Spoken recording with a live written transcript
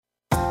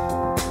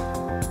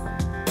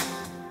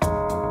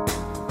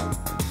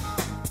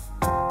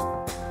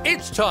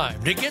It's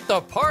time to get the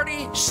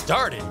party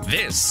started.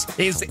 This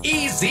is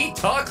Easy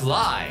Talk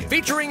Live,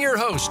 featuring your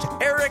host,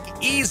 Eric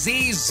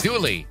Easy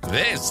Zuley.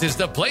 This is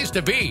the place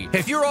to be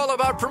if you're all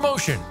about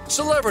promotion,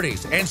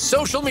 celebrities, and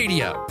social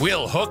media.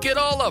 We'll hook it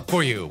all up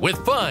for you with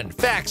fun,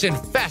 facts, and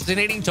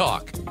fascinating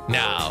talk.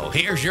 Now,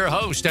 here's your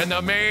host and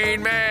the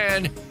main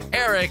man,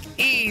 Eric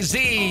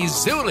Easy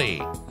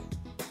Zuley.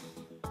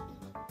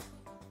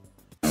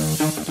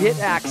 Get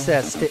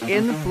access to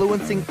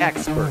influencing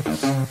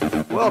experts.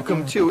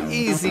 Welcome to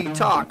Easy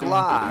Talk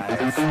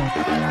Live.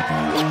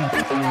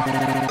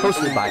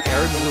 Hosted by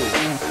Eric Zuley.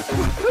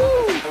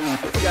 Woo-hoo!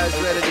 You guys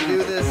ready to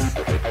do this?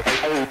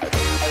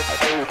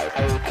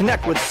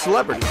 Connect with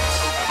celebrities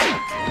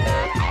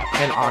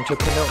and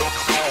entrepreneurs.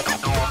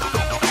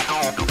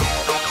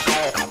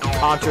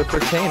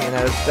 Entrepreneurship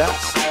at its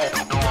best.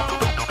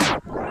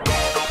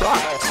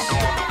 Products.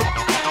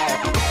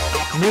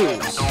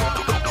 News.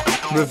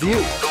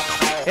 Reviews.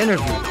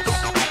 Interviews,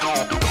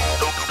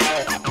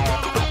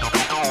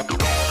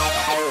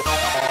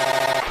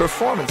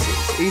 performances,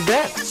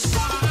 events,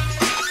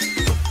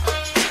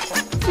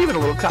 even a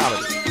little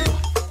comedy,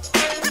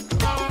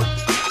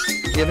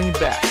 giving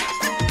back.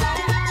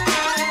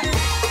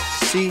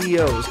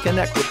 CEOs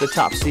connect with the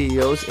top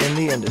CEOs in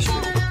the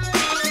industry.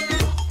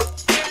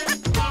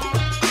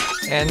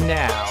 And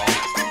now,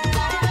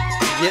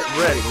 get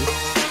ready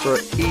for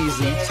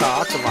Easy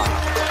Talk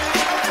Live.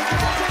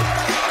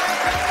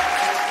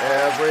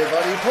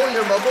 Everybody pull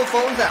your mobile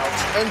phones out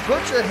and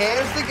put your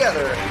hands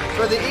together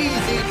for the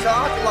Easy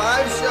Talk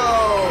Live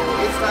Show.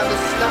 It's time to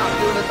stop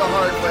doing it the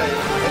hard way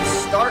and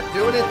start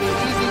doing it the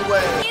easy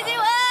way. Easy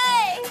way!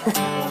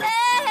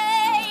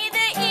 Hey,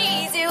 the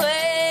easy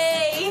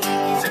way.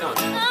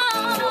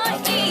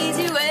 Oh,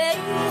 easy way.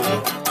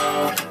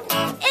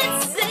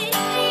 It's the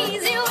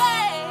easy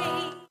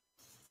way.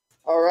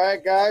 All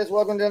right, guys,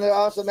 welcome to another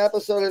awesome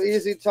episode of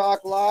Easy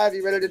Talk Live.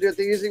 You ready to do it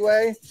the easy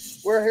way?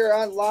 We're here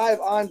live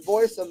on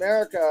Voice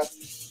America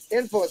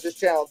Influencers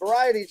Channel,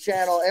 Variety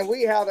Channel, and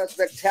we have a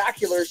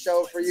spectacular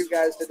show for you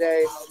guys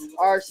today.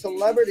 Our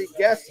celebrity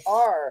guests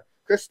are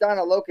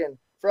Kristanna Loken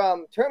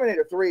from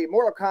Terminator 3,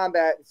 Mortal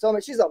Kombat, and so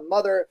much. She's a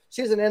mother.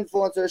 She's an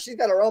influencer. She's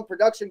got her own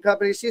production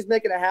company. She's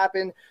making it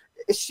happen.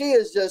 She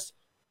is just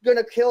going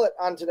to kill it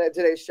on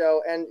today's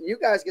show, and you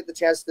guys get the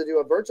chance to do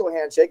a virtual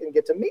handshake and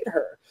get to meet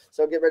her.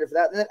 So get ready for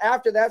that. And then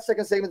after that,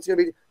 second segment is going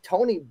to be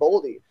Tony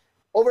Boldi.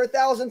 Over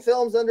 1,000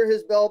 films under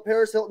his belt,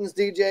 Paris Hilton's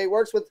DJ,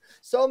 works with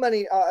so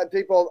many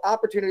people,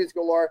 opportunities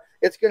galore.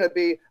 It's going to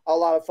be a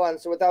lot of fun.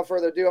 So without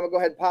further ado, I'm going to go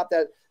ahead and pop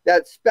that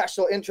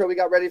special intro we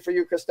got ready for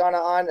you, Kristanna,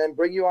 on and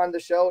bring you on the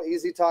show,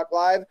 Easy Talk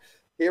Live.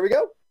 Here we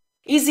go.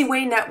 Easy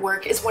Way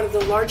Network is one of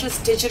the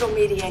largest digital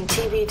media and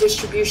TV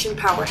distribution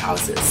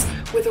powerhouses.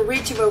 With a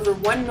reach of over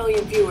 1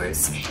 million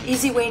viewers,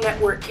 Easy Way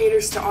Network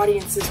caters to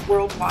audiences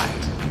worldwide.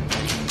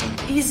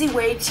 Easy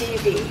Way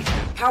TV,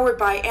 powered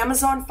by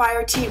Amazon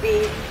Fire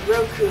TV,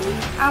 Roku,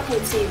 Apple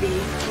TV,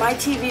 My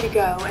TV to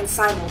Go, and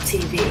Simul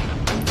TV.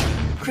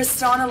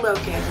 Kristanna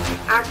Loken,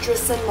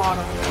 actress and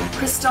model.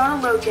 Kristanna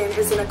Loken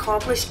is an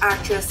accomplished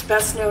actress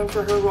best known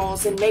for her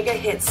roles in mega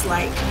hits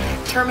like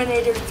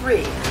Terminator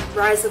 3,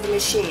 Rise of the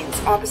Machines,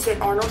 opposite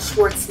Arnold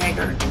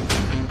Schwarzenegger.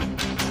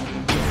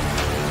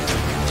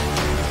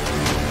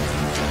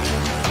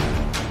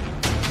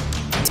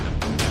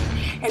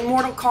 And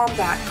Mortal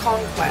Kombat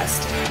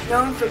Conquest,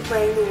 known for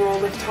playing the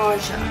role of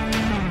Taja.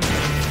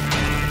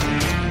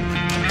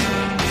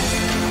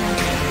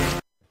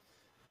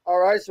 All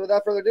right, so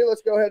without further ado,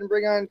 let's go ahead and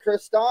bring on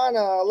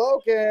Kristanna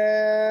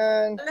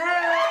Loken.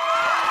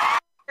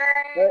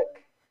 Hello.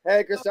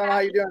 Hey, Kristanna, how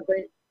you doing?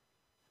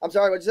 I'm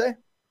sorry, what'd you say?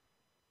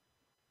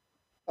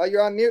 Oh,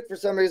 you're on mute for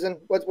some reason.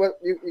 What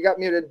you got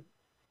muted?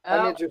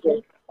 Unmute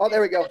yourself. Oh,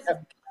 there we go.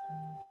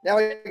 Now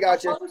we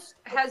got you. Host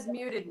has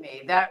muted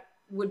me. That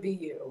would be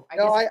you.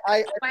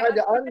 I tried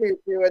to unmute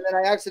you and then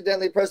I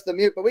accidentally pressed the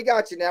mute, but we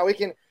got you now. We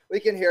can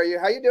hear you.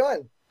 How you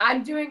doing?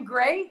 I'm doing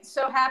great.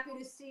 So happy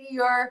to see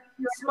your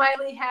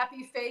smiley,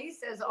 happy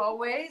face as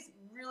always.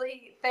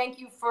 Really thank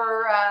you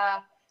for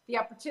the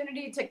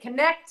opportunity to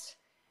connect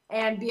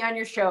and be on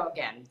your show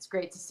again. It's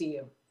great to see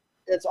you.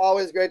 It's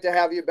always great to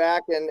have you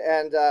back,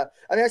 and I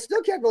mean, I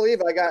still can't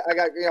believe I got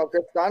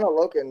Kristanna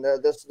Loken,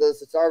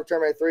 the star of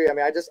Terminator 3. I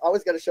mean, I just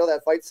always got to show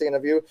that fight scene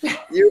of you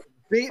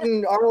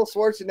beating Arnold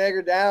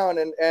Schwarzenegger down,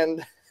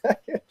 and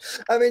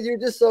I mean, you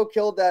just so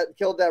killed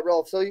that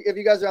role. So if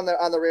you guys are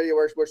on the radio,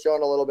 we're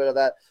showing a little bit of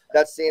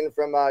that scene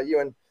from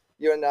you and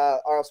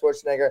Arnold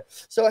Schwarzenegger.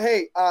 So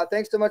hey,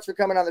 thanks so much for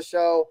coming on the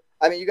show.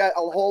 I mean, you got a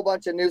whole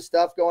bunch of new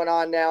stuff going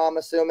on now. I'm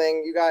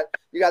assuming you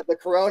got the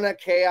Corona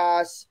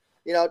chaos.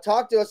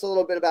 Talk to us a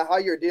little bit about how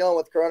you're dealing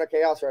with Corona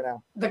chaos right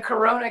now. The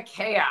Corona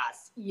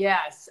chaos,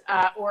 yes,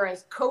 or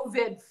as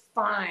COVID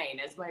fine,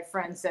 as my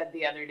friend said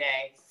the other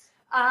day.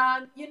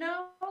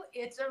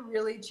 It's a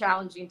really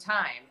challenging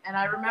time. And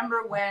I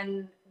remember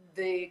when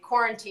the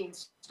quarantine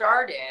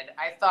started,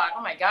 I thought,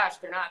 oh my gosh,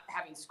 they're not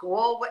having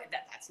school.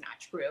 That's not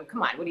true.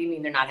 Come on, what do you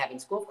mean they're not having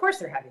school? Of course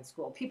they're having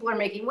school. People are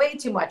making way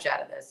too much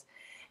out of this.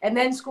 And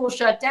then school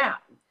shut down.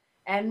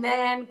 and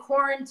then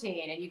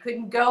quarantine, and you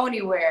couldn't go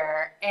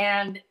anywhere.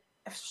 And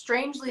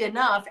strangely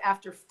enough,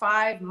 after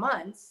 5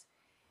 months,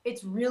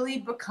 it's really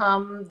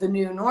become the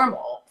new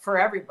normal for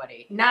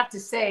everybody. Not to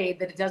say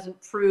that it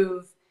doesn't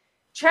prove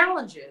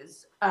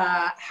challenges.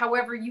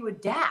 However, you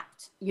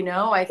adapt.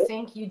 I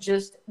think you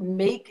just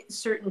make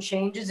certain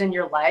changes in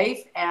your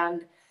life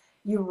and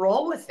you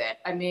roll with it.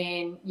 I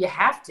mean, you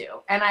have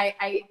to. And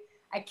I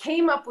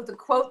came up with a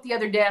quote the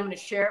other day. I'm going to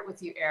share it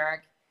with you,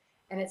 Eric.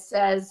 And it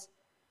says,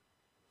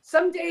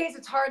 "Some days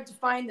it's hard to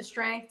find the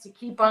strength to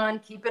keep on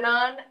keeping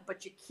on,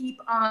 but you keep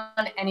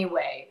on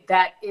anyway."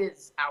 That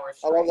is our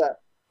strength.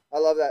 I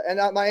love that.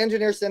 And my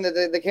engineer said that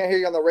they can't hear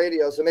you on the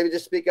radio, so maybe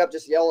just speak up,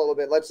 just yell a little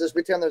bit. Let's just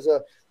pretend there's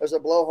a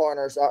blowhorn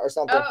or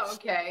something. Oh,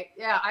 okay.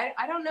 Yeah,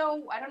 I don't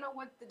know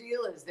what the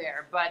deal is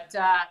there, but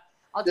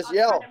I'll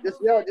yell.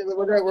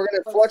 We're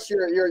gonna flex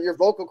your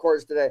vocal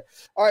cords today.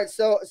 All right.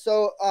 So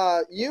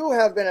you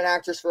have been an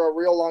actress for a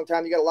real long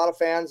time. You got a lot of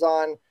fans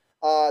on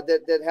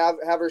that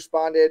have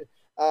responded.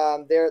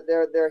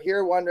 They're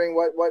here wondering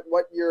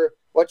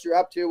what you're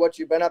up to, what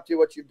you've been up to,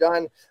 what you've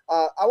done.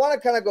 I want to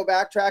kind of go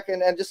backtrack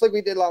and just like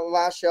we did on the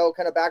last show,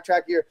 kind of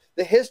backtrack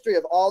the history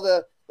of all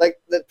the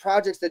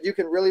projects that you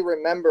can really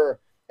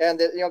remember. And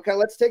that, kind of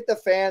let's take the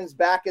fans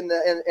back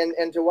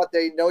into what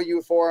they know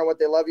you for and what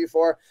they love you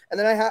for. And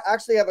then I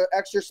actually have an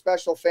extra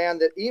special fan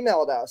that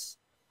emailed us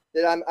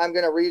that I'm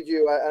going to read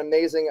you an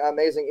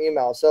amazing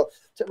email. So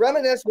to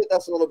reminisce with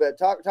us a little bit,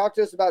 talk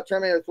to us about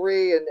Terminator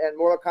 3 and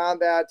Mortal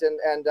Kombat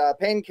and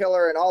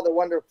Painkiller and all the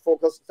wonderful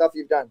stuff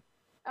you've done.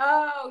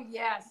 Oh,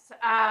 yes.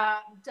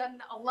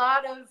 Done a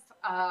lot of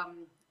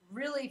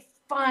really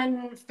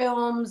fun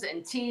films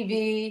and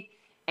TV.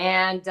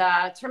 And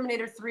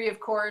Terminator 3, of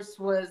course,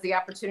 was the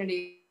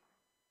opportunity.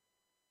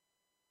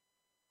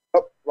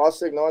 Oh, lost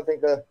signal. I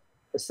think the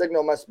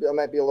signal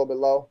might be a little bit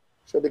low.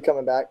 She'll be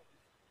coming back.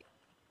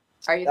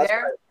 Are you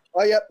there? Right.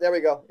 Oh, yep. There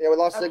we go. Yeah, we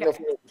lost signal.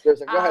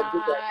 Go ahead.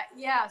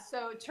 Yeah.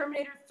 So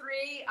Terminator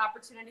 3,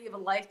 opportunity of a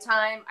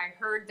lifetime. I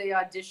heard they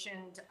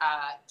auditioned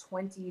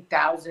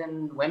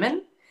 20,000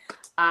 women.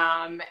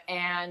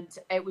 And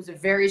it was a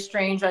very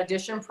strange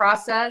audition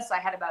process. I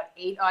had about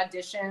 8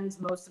 auditions.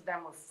 Most of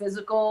them were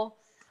physical.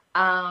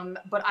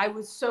 But I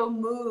was so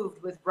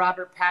moved with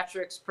Robert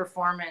Patrick's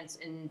performance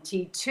in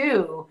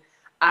T2.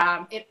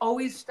 It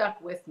always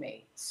stuck with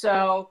me.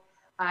 So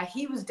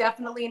he was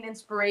definitely an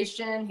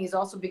inspiration. He's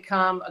also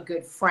become a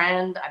good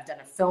friend. I've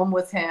done a film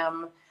with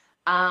him.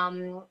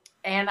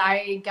 And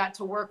I got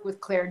to work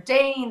with Claire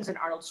Danes and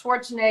Arnold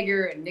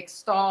Schwarzenegger and Nick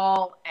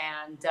Stahl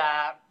and,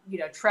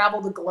 travel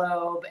the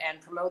globe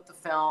and promote the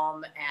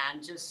film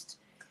and just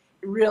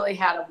really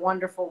had a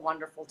wonderful,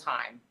 wonderful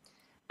time.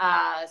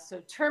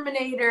 So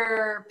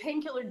Terminator,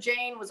 Painkiller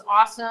Jane was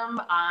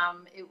awesome.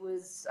 It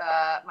was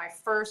my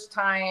first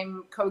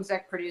time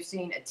co-exec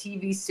producing a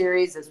TV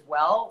series as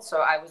well. So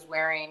I was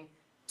wearing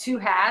 2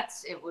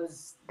 hats.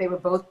 They were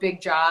both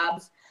big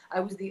jobs. I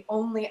was the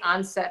only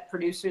on-set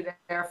producer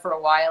there for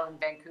a while in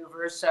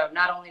Vancouver. So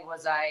not only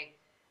was I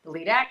the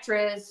lead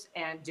actress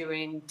and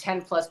doing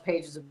 10 plus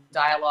pages of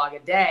dialogue a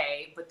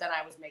day, but then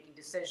I was making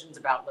decisions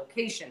about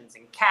locations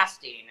and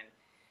casting and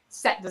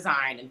set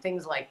design and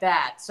things like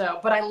that. So,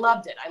 but I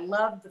loved it. I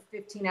loved the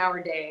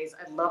 15-hour days.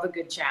 I love a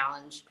good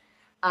challenge.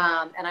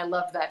 And I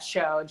loved that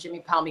show.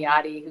 Jimmy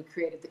Palmiotti, who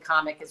created the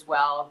comic as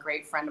well, a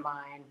great friend of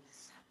mine.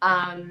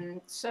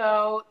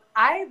 So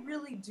I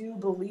really do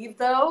believe,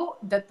 though,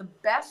 that the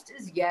best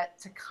is yet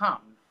to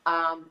come.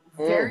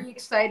 Very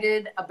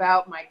excited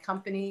about my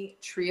company,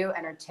 Trio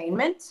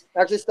Entertainment.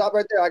 Actually, stop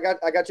right there. I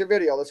got your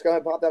video. Let's go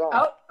ahead and pop that on.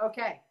 Oh,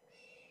 okay.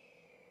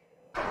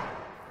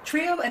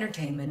 Trio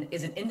Entertainment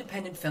is an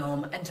independent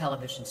film and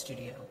television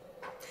studio.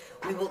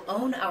 We will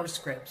own our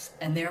scripts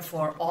and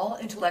therefore all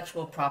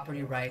intellectual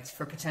property rights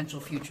for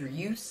potential future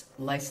use,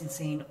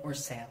 licensing, or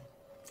sale.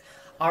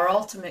 Our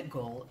ultimate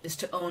goal is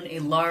to own a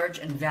large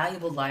and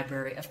valuable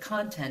library of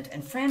content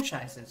and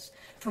franchises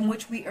from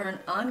which we earn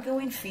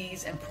ongoing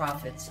fees and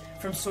profits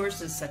from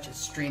sources such as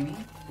streaming,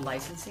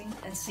 licensing,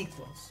 and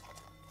sequels.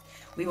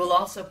 We will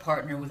also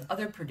partner with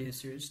other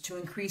producers to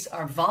increase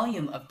our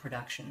volume of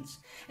productions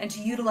and to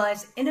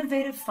utilize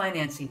innovative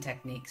financing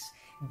techniques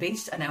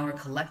based on our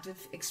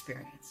collective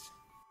experience.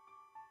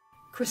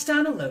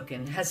 Kristana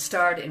Loken has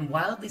starred in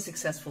wildly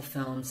successful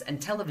films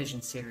and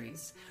television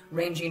series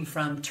ranging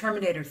from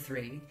Terminator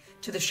 3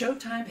 to the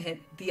Showtime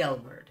hit The L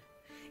Word.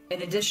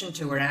 In addition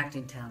to her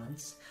acting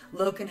talents,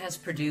 Loken has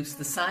produced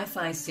the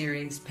sci-fi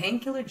series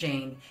Painkiller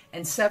Jane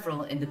and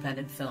several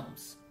independent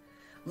films.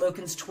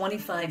 Loken's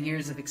 25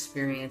 years of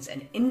experience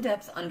and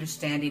in-depth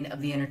understanding of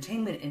the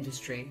entertainment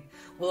industry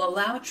will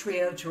allow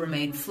Trio to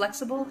remain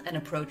flexible and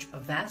approach a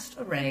vast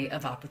array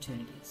of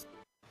opportunities.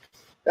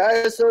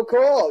 That is so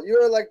cool. You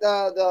were like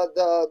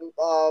the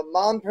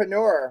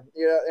mompreneur,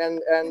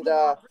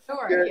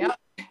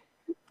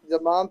 the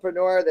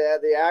mompreneur,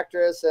 the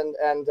actress,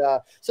 and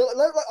so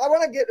I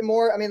want to get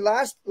more. I mean,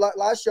 last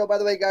show, by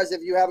the way, guys,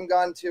 if you haven't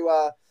gone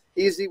to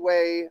Easy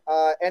Way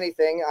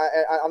anything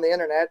on the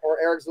internet, or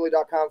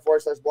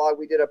ericzuley.com/blog.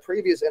 We did a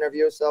previous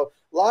interview, so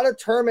a lot of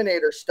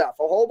Terminator stuff,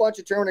 a whole bunch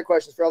of Terminator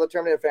questions for all the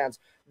Terminator fans.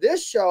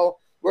 This show,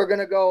 we're going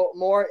to go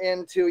more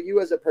into you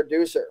as a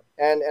producer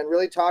and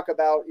really talk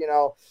about,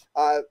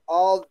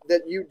 all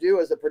that you do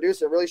as a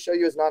producer, really show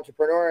you as an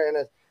entrepreneur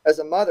and as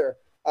a mother.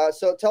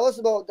 So tell us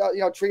about,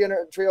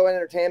 Trio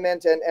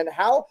Entertainment and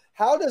how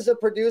does a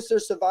producer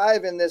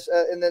survive in this,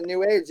 in the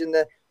new age, in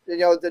the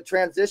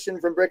transition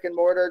from brick and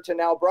mortar to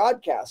now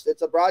broadcast.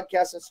 It's a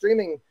broadcast and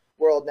streaming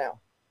world now.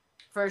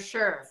 For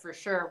sure.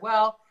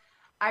 Well,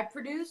 I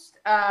produced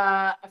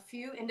a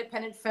few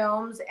independent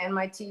films and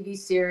my TV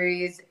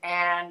series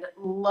and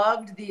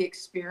loved the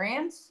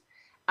experience.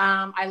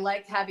 I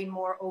liked having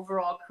more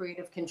overall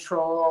creative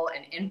control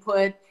and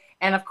input,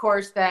 and of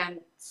course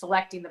then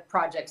selecting the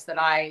projects that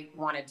I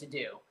wanted to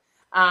do.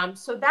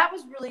 So that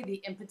was really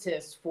the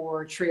impetus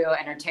for Trio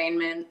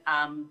Entertainment,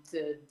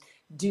 to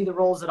do the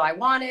roles that I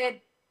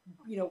wanted,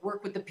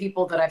 work with the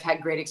people that I've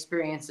had great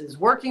experiences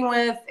working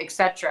with,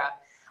 etc.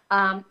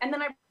 And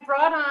then I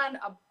brought on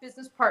a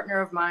business partner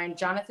of mine,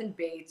 Jonathan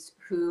Bates,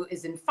 who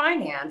is in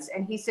finance.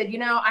 And he said,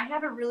 I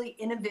have a really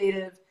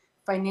innovative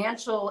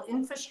financial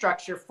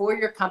infrastructure for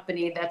your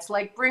company that's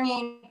like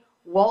bringing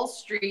Wall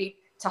Street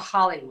to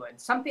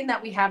Hollywood, something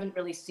that we haven't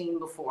really seen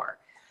before.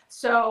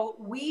 So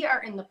we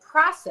are in the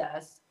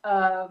process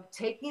of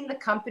taking the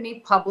company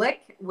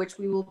public, which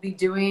we will be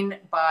doing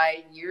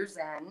by year's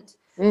end.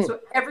 So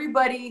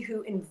everybody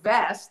who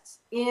invests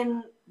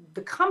in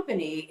the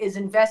company is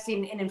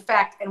investing in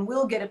fact, and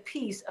will get a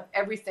piece of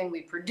everything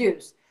we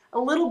produce. A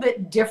little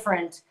bit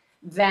different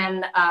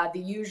than the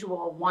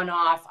usual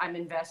one-off, I'm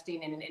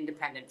investing in an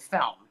independent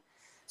film.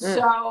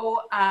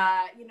 So,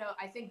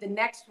 I think the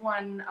next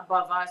one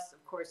above us,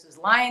 of course, is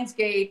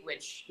Lionsgate,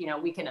 which,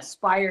 we can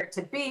aspire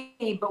to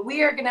be, but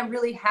we are going to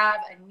really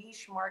have a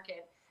niche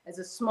market as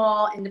a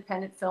small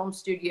independent film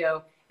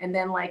studio. And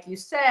then, like you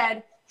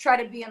said,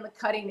 try to be on the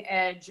cutting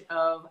edge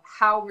of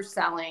how we're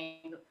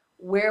selling,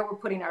 where we're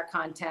putting our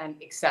content,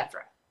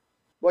 etc.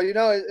 Well,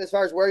 as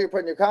far as where you're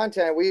putting your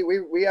content,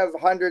 we have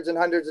hundreds and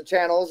hundreds of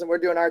channels, and we're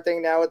doing our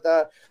thing now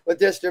with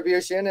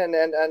distribution and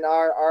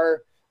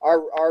our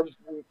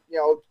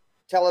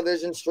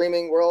television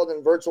streaming world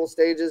and virtual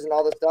stages and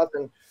all this stuff.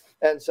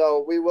 And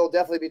so we will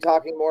definitely be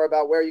talking more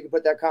about where you can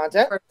put that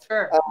content. For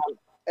sure.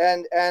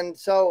 And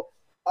so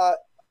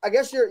I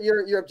guess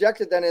your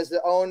objective then is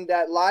to own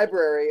that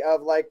library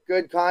of like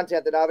good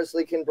content that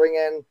obviously can bring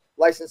in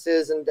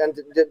licenses and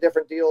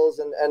different deals.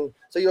 And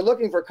so you're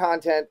looking for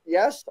content,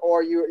 yes,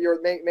 or you're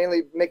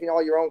mainly making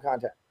all your own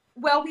content?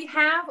 Well, we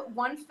have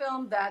one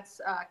film that's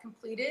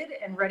completed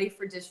and ready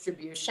for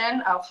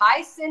distribution. Oh,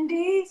 hi,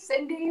 Cindy.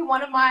 Cindy,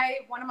 one of my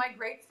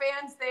great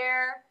fans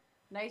there.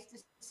 Nice to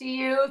see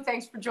you.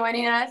 Thanks for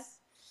joining us.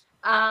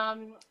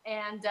 And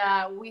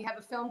we have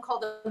a film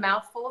called A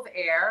Mouthful of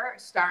Air,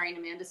 starring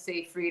Amanda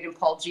Seyfried and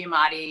Paul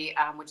Giamatti,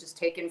 which is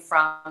taken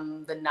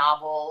from the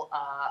novel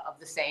of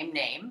the same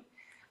name.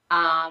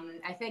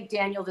 I think,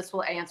 Daniel, this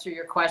will answer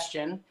your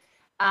question.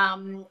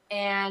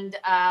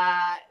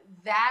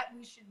 That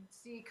we should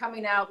see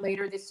coming out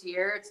later this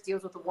year. It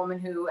deals with a woman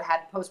who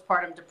had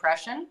postpartum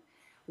depression.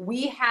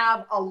 We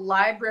have a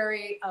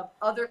library of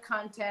other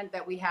content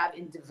that we have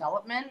in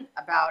development,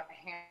 about a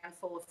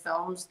handful of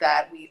films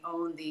that we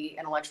own the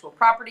intellectual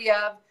property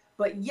of.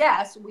 But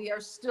yes, we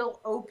are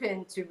still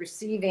open to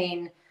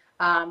receiving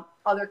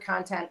other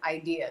content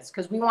ideas,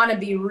 because we want to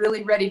be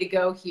really ready to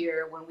go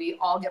here when we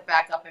all get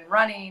back up and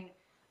running.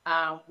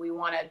 We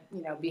want to,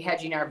 be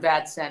hedging our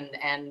bets and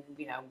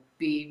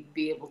be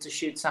able to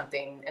shoot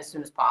something as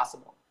soon as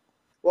possible.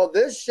 Well,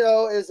 this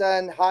show is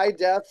in high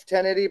def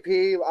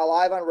 1080p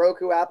live on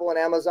Roku, Apple, and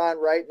Amazon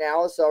right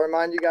now. So I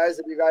remind you guys,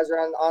 if you guys are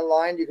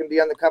online, you can be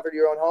on the comfort of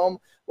your own home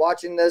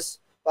watching this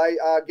by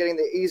getting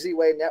the Easy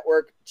Way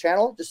Network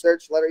channel. Just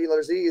search letter E,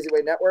 letter Z, Easy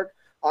Way Network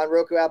on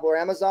Roku, Apple, or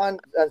Amazon.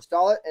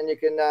 Install it, and you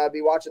can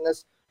be watching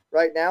this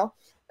right now.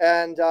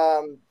 And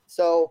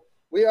so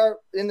we are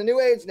in the new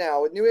age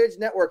now with new age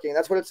networking.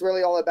 That's what it's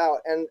really all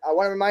about. And I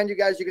want to remind you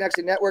guys, you can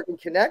actually network and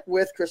connect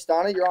with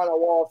Kristana. You're on a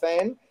wall of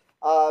fame.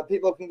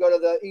 People can go to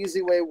the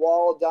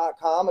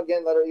easywaywall.com,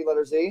 again, letter E,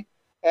 letter Z,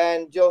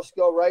 and just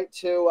go right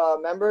to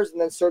members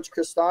and then search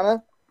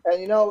Kristana.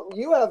 And,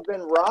 you have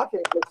been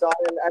rocking,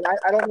 Kristana, and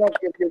I don't know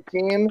if your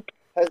team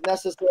has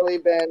necessarily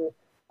been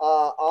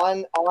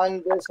on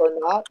this or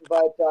not,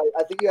 but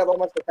I think you have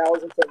almost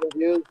 1,000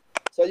 views.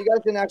 So you guys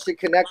can actually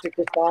connect to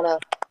Kristana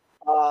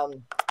by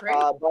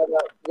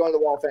going to the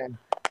Wall of Fame.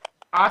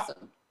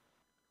 Awesome.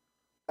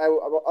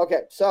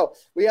 Okay, so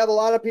we have a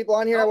lot of people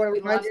on here. I want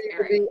to remind you, you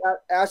can be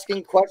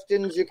asking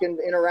questions, you can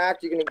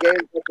interact, you can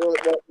engage with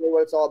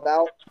what it's all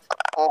about.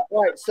 All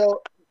right,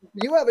 so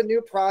you have a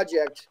new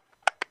project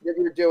that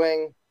you're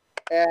doing,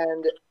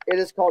 and it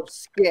is called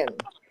Skin.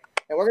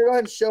 And we're going to go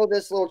ahead and show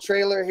this little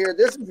trailer here.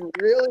 This is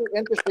really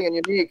interesting and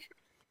unique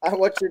on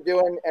what you're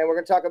doing, and we're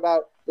going to talk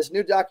about this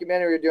new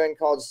documentary you're doing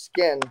called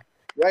Skin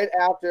right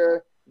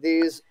after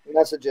these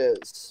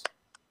messages.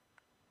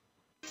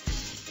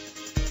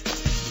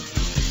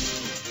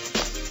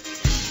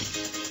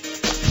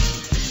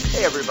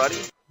 Hey everybody,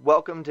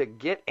 welcome to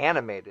Get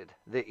Animated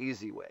the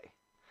Easy Way.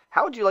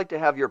 How would you like to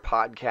have your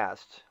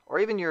podcast or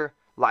even your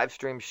live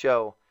stream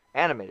show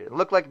animated and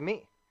look like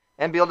me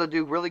and be able to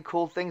do really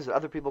cool things that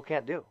other people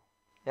can't do?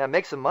 Yeah,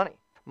 make some money.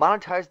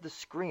 Monetize the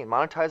screen,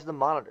 monetize the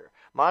monitor,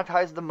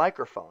 monetize the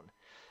microphone.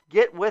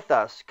 Get with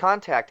us.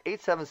 Contact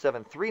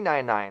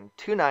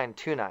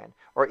 877-399-2929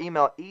 or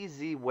email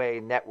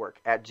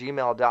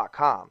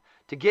easywaynetwork@gmail.com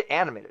to get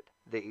animated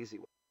the easy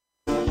way.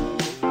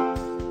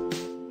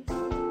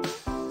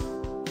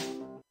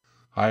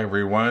 Hi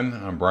everyone,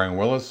 I'm Brian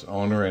Willis,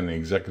 owner and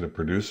executive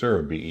producer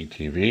of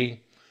BETV.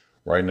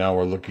 Right now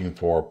we're looking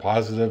for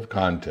positive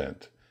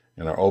content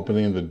and are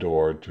opening the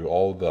door to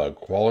all the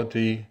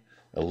quality,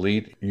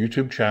 elite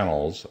YouTube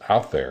channels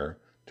out there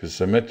to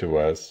submit to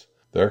us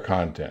their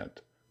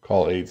content.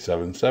 Call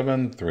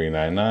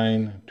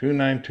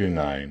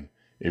 877-399-2929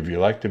 if you'd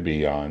like to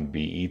be on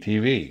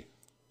BETV.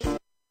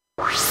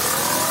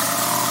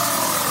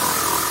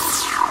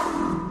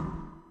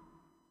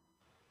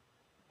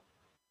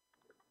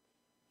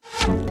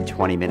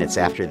 20 minutes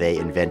after they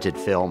invented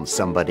film,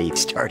 somebody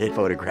started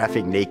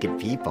photographing naked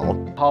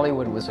people.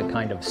 Hollywood was a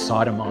kind of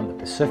Sodom on the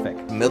Pacific.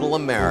 Middle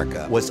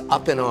America was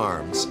up in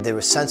arms. There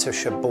were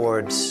censorship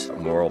boards.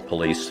 Moral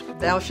police.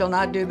 Thou shalt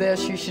not do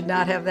this, you should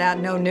not have that,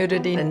 no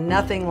nudity, and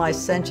nothing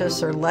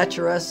licentious or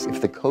lecherous. If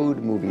the code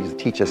movies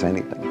teach us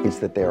anything, it's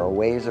that there are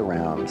ways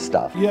around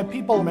stuff. You have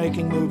people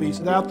making movies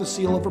without the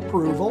seal of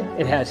approval.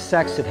 It has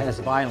sex, it has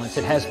violence,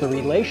 it has the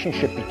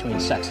relationship between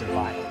sex and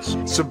violence.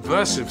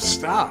 Subversive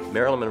stuff.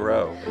 Marilyn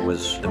Monroe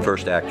was the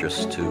first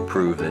actress to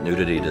prove that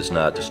nudity does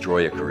not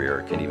destroy a career,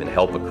 it can even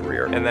help a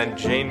career. And then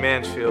Jane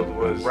Mansfield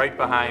was right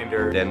behind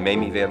her. Then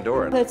Mamie Van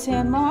Doren. That's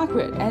Anne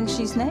Margaret, and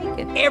she's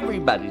naked.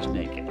 Everybody's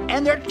naked,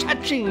 and they're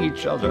touching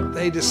each other.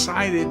 They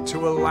decided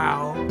to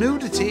allow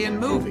nudity in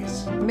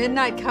movies.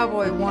 Midnight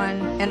Cowboy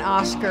won an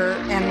Oscar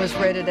and was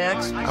rated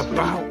X.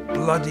 About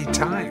bloody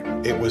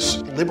time. It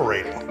was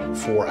liberating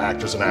for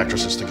actors and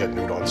actresses to get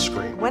nude on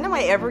screen. When am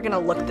I ever going to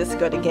look this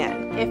good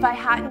again? If I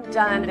hadn't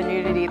done the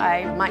nudity,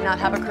 I might not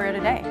have a career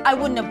today. I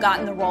wouldn't have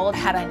gotten the role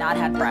had I not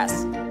had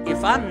breasts.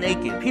 If I'm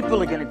naked,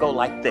 people are going to go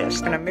like this.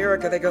 In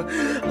America, they go,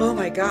 oh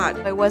my God.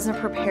 I wasn't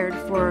prepared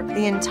for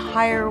the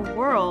entire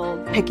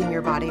world picking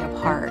your body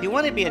apart. You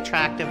want to be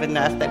attractive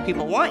enough that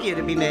people want you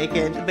to be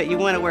naked, but you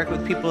want to work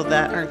with people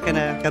that aren't going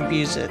to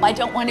abuse it. I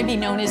don't want to be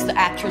known as the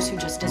actress who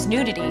just does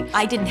nudity.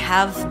 I didn't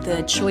have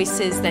the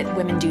choices that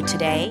women do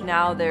today.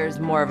 Now there's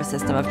more of a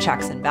system of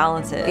checks and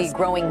balances. The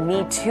growing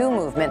Me Too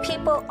movement.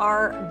 People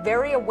are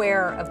very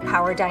aware of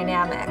power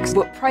dynamics.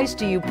 What price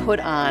do you put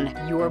on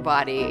your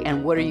body,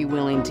 and what are you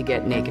willing to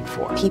get naked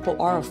for?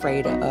 People are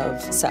afraid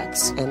of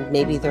sex, and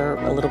maybe they're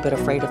a little bit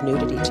afraid of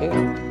nudity too.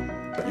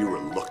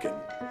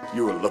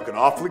 You were looking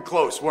awfully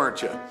close,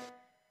 weren't you?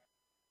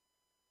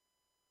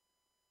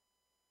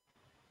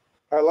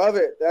 I love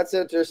it. That's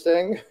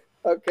interesting.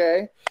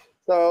 Okay.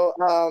 So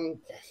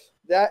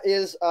that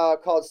is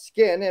called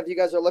Skin. If you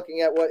guys are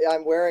looking at what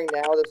I'm wearing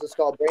now, this is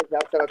called Brain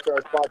Tap. Shout out to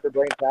our sponsor,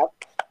 Brain Tap.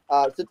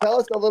 So tell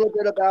us a little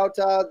bit about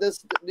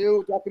this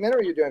new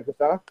documentary you're doing,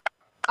 Christina.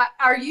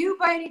 Are you,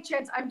 by any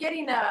chance, I'm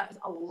getting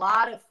a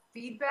lot of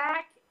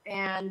feedback,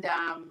 and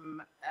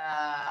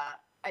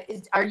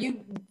are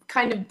you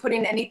kind of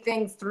putting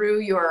anything through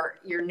your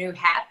new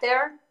hat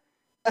there?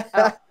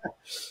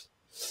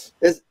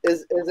 Is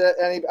it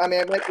any? I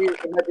mean, it might be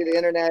the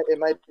internet. It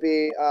might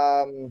be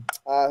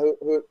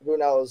who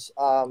knows.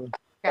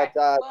 Okay.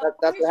 But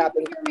that's what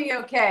happens. If you hear me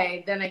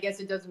okay, then I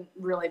guess it doesn't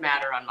really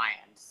matter on my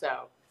end.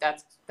 So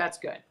that's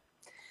good.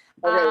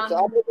 Okay, so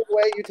I'll take it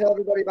away. You tell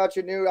everybody about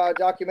your new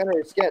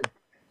documentary, Skin.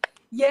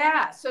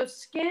 Yeah, so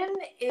Skin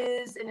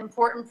is an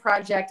important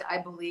project, I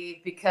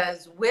believe,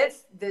 because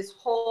with this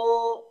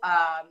whole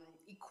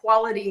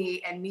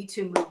equality and Me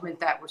Too movement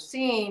that we're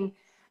seeing,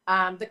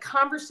 the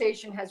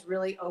conversation has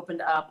really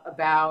opened up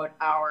about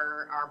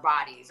our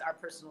bodies, our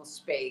personal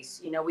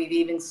space. You know, we've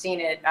even seen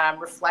it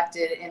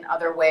reflected in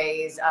other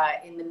ways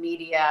in the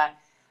media.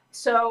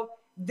 So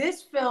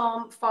this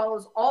film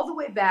follows all the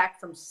way back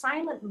from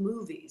silent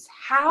movies,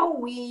 how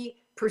we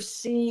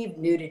perceive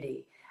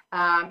nudity,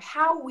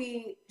 how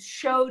we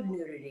showed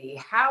nudity,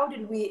 how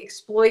did we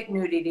exploit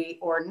nudity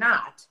or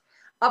not,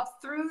 up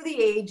through the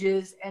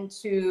ages and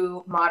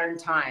to modern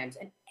times.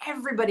 And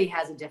everybody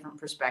has a different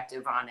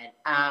perspective on it.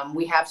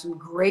 We have some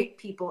great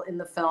people in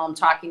the film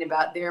talking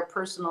about their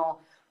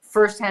personal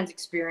firsthand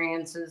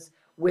experiences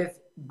with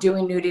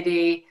doing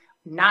nudity,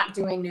 not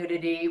doing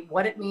nudity,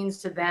 what it means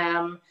to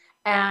them.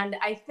 And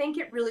I think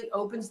it really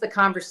opens the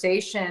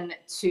conversation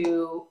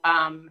to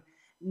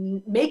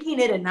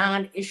making it a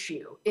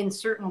non-issue in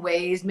certain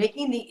ways,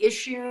 making the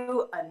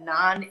issue a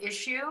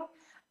non-issue,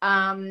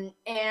 and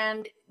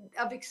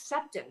of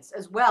acceptance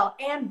as well,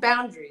 and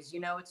boundaries.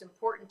 You know, it's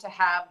important to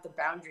have the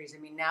boundaries. I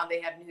mean, now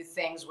they have new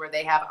things where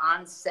they have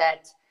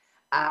on-set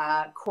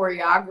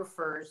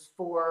choreographers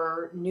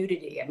for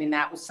nudity. I mean,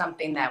 that was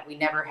something that we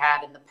never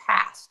had in the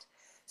past.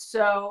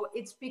 So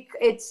it's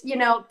you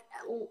know,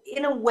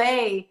 in a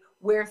way,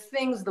 where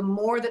things, the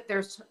more that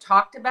they're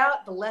talked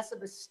about, the less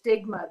of a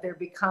stigma there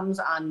becomes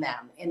on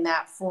them in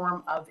that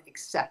form of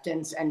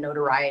acceptance and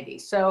notoriety.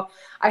 So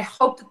I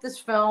hope that this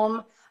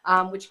film,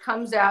 which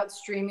comes out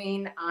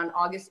streaming on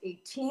August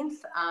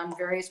 18th on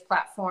various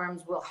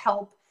platforms, will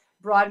help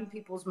broaden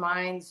people's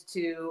minds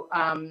to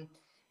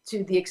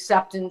the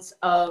acceptance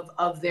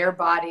of their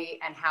body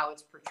and how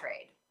it's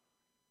portrayed.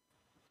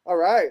 All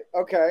right.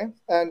 Okay.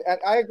 And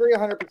I agree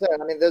 100%.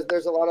 I mean,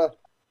 there's a lot of,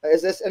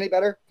 is this any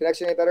better?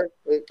 Connection any better?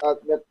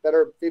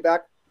 Better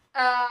feedback?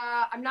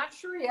 I'm not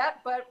sure yet,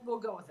 but we'll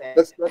go with it.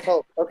 Let's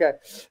hope. Okay.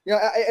 You know,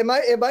 it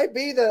might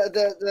be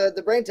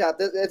the brain tap.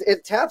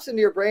 It taps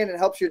into your brain and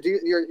helps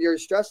your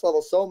stress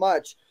level so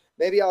much.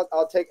 Maybe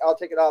I'll take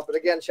it off. But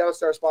again, shout out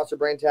to our sponsor,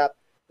 Brain Tap.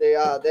 They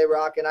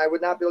rock, and I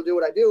would not be able to do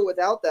what I do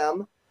without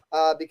them,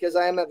 because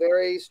I am a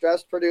very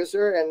stressed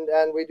producer,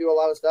 and we do a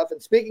lot of stuff. And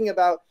speaking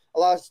about a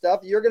lot of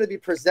stuff, you're going to be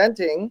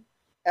presenting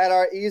at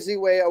our Easy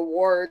Way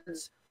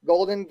Awards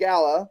Golden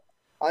Gala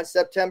on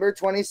September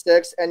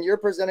 26th, and you're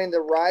presenting the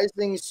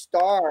Rising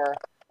Star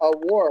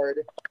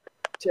Award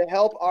to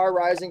help our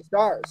rising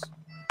stars.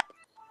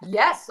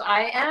 Yes,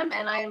 I am,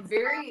 and I am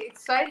very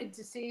excited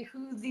to see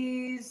who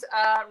these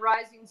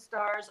rising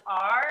stars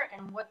are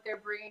and what they're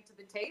bringing to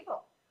the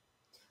table.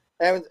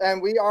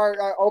 And we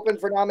are open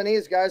for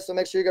nominees, guys. So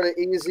make sure you go to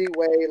Easy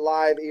Way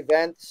Live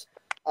Events,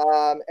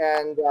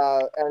 and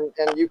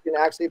you can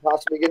actually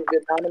possibly get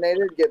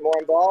nominated, get more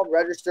involved,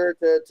 register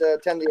to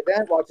attend the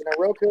event, watch it on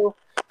Roku.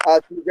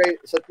 It's great.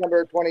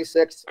 September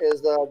 26th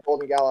is the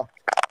Golden Gala.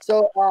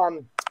 So,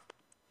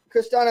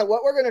 Kristana,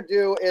 what we're going to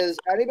do is,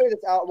 anybody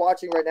that's out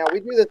watching right now, we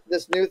do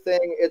this new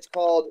thing. It's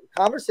called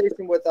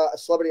Conversation with a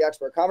Celebrity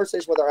Expert,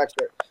 Conversation with Our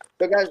Expert.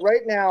 So, guys,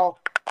 right now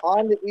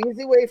on the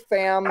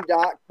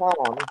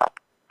easywayfam.com,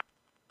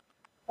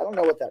 I don't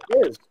know what that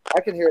is. I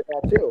can hear it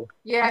now too.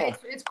 Yeah,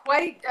 it's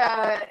quite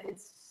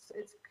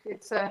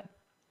it's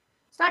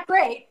not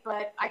great,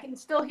 but I can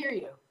still hear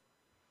you.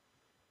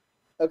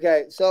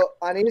 Okay, so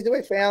on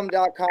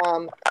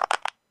easywayfam.com,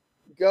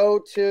 go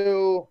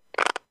to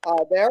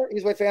there,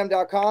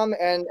 easywayfam.com,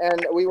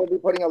 and we will be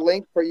putting a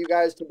link for you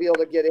guys to be able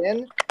to get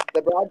in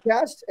the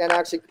broadcast and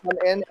actually come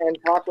in and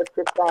talk with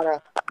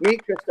Kristana,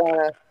 meet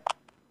Kristana,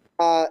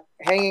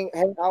 hang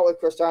out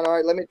with Kristana. All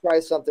right, let me try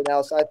something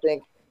else. I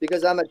think,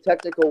 because I'm a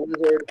technical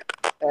wizard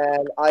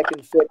and I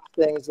can fix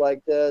things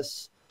like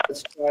this.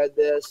 Let's try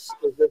this.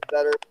 Is this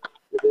better?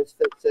 Did this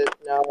fix it?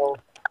 No.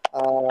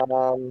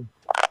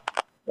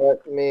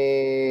 Let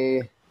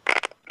me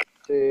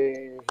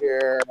see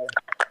here.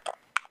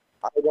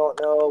 I don't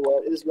know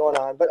what is going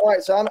on, but all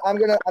right. So I'm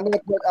gonna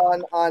put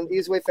on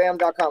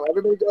easywayfam.com.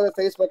 Everybody go to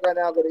Facebook right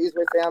now. Go to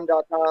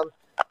easywayfam.com,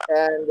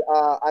 and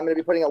I'm gonna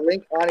be putting a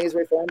link on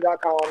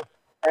easywayfam.com.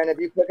 And if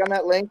you click on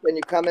that link and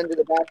you come into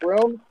the back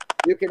room,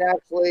 you can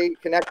actually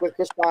connect with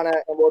Kristana,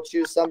 and we'll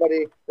choose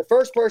somebody. The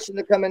first person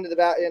to come into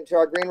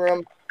our green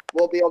room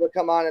will be able to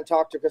come on and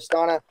talk to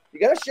Kristana. You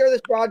got to share this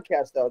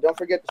broadcast, though. Don't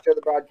forget to share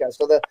the broadcast.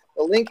 So the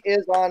link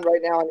is on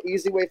right now on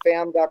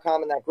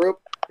easywayfam.com in that group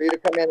for you to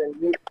come in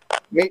and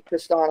meet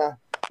Kristana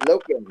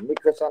Loken. Meet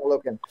Kristana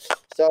Loken.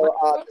 So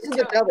this is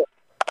the devil.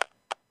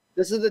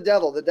 This is the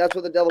devil. That's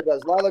what the devil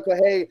does. Lila,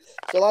 hey.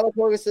 So Lila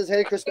Koga says,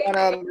 hey,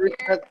 Kristana. Marie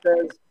Smith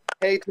says,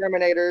 hey,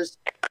 Terminators.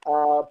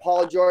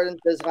 Paul Jordan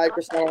says, hi,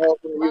 Kristana Hill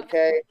from the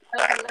UK.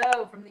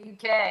 Hello from the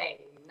UK.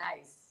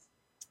 Nice.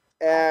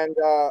 And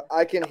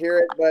I can hear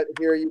it, but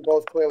hear you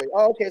both clearly.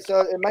 Oh, okay.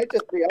 So it might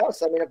just be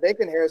us. I mean, if they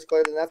can hear us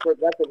clearly, then that's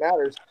what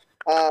matters.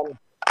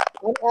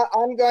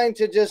 I'm going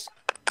to just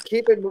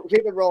keep it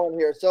rolling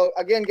here. So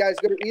again, guys,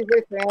 go to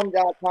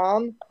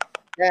easywayfam.com,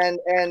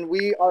 and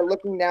we are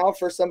looking now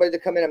for somebody to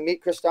come in and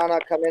meet Kristana,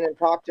 come in and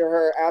talk to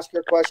her, ask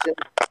her questions,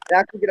 and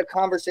actually get a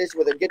conversation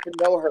with her, get to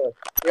know her,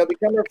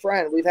 become her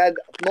friend. We've had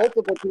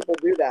multiple people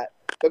do that.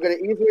 So go to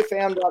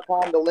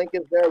easywayfam.com. The link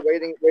is there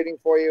waiting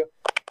for you.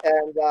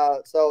 And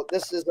so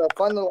this is a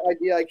fun little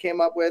idea I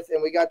came up with,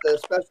 and we got the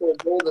special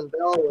golden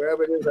bell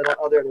wherever it is. There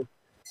it is.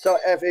 So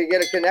if you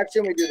get a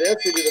connection, we do this.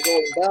 We do the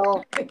golden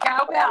bell. The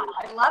cowbell.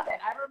 I love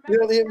it. I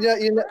remember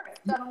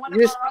on one of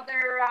our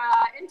other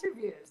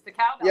interviews, the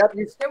cowbell. Yep.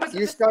 There was a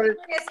mysterious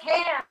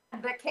hand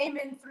that came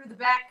in through the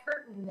back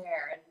curtain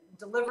there and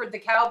delivered the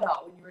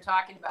cowbell when you were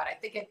talking about it. I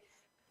think it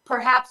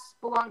perhaps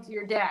belonged to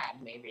your dad,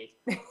 maybe.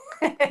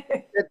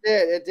 It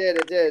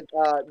did.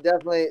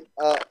 Definitely.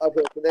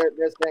 Okay, so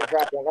there's things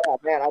happening. Oh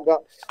man,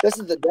 this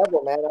is the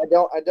devil, man. I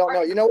don't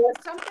know. You know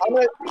what?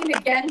 Something coming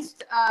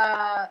against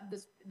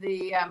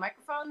the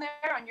microphone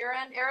there on your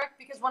end, Eric,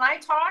 because when I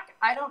talk,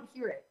 I don't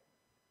hear it.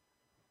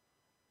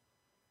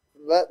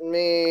 Let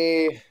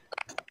me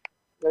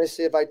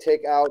see if I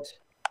take out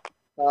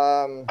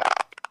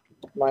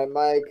my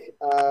mic.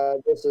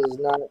 This is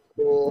not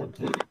cool.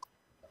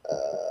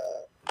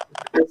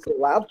 It's the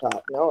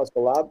laptop. No, it's the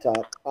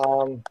laptop.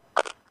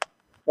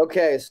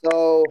 Okay,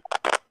 so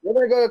we're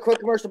going to go to a quick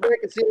commercial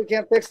break and see if we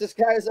can't fix this,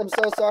 guys. I'm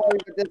so sorry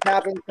that this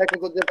happened.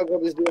 Technical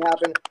difficulties do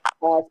happen.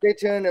 Stay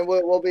tuned, and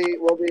we'll be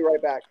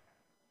right back.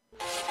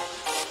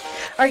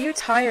 Are you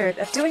tired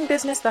of doing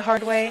business the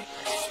hard way?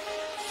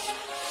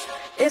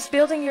 Is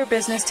building your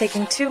business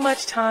taking too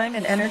much time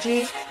and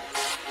energy?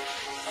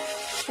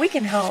 We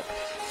can help.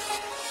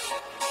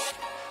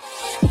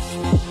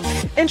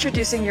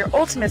 Introducing your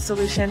ultimate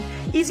solution,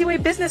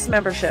 EasyWay Business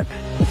Membership.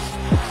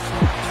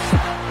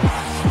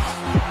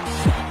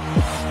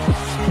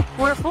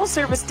 We're a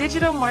full-service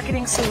digital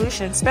marketing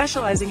solution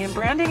specializing in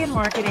branding and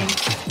marketing,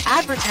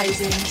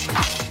 advertising,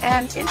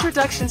 and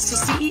introductions to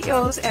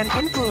CEOs and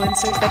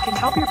influencers that can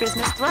help your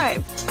business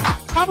thrive.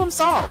 Problem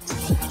solved.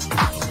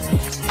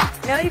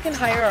 Now you can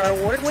hire our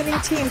award-winning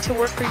team to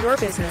work for your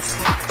business.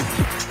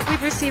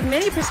 We've received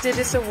many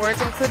prestigious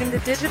awards, including the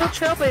Digital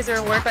Trailblazer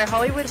Award by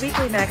Hollywood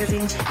Weekly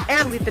magazine,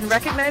 and we've been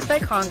recognized by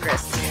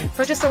Congress.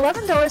 For just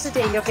 $11 a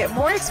day, you'll get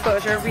more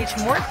exposure, reach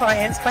more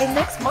clients by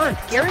next month,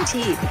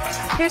 guaranteed.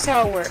 Here's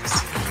how it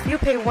works. You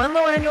pay one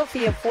low annual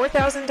fee of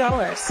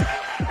 $4,000,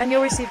 and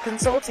you'll receive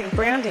consulting,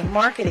 branding,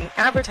 marketing,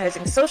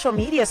 advertising, social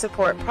media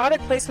support,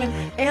 product placement,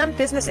 and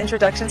business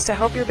introductions to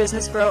help your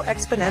business grow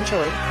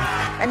exponentially.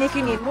 And if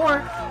you need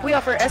more, we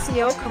offer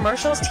SEO,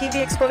 commercials,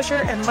 TV exposure,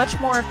 and much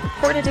more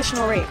for an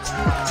additional rate.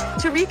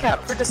 To recap,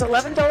 for just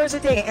 $11 a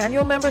day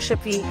annual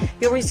membership fee,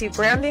 you'll receive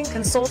branding,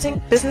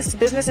 consulting,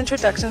 business-to-business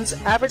introductions,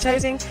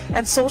 advertising,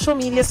 and social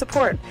media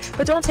support.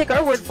 But don't take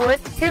our word for it.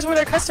 Here's what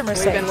our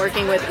customers say. We've been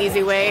working with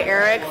EasyWay,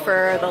 Eric,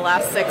 for the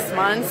last 6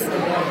 months,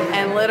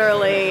 and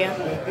literally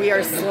we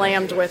are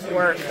slammed with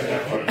work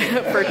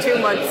for 2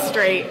 months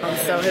straight,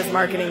 so his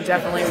marketing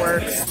definitely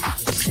works.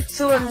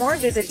 To learn more,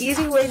 visit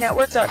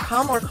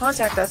EasyWayNetwork.com or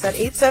contact us at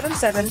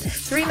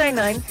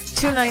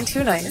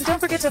 877-399-2929. And don't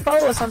forget to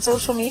follow us on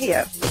social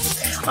media.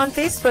 On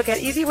Facebook at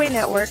EasyWay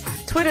Network,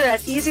 Twitter at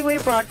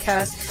EasyWay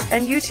Broadcast,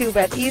 and YouTube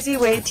at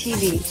EasyWay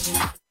TV.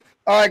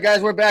 All right,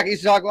 guys, we're back.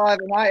 Easy Talk Live,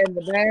 and I am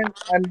the man.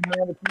 I'm the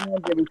man with the man.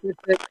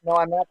 No,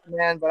 I'm not the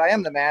man, but I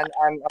am the man.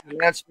 I'm the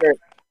man spirit.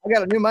 I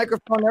got a new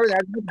microphone and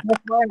everything. I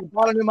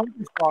bought a new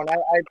microphone. I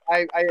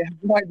have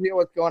no idea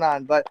what's going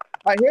on. But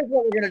all right, here's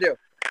what we're going to do.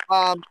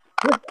 I'm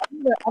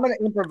going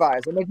to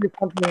improvise. I'm going to do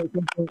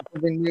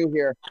something new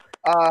here.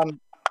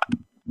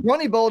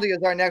 Tony Boldi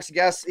is our next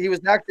guest. He was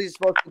actually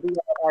supposed to be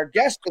our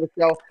guest for the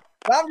show.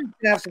 But I'm just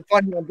going to have some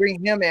fun here and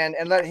bring him in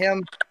and let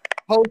him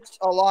host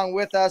along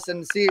with us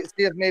and see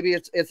if maybe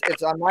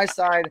it's on my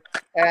side.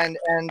 And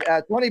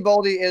Tony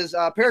Boldi is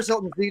Paris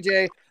Hilton's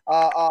DJ.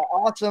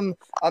 Awesome,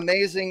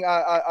 amazing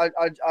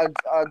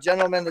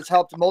gentleman that's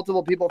helped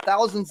multiple people,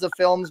 thousands of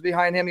films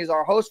behind him. He's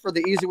our host for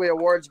the EasyWay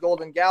Awards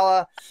Golden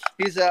Gala.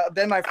 He's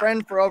been my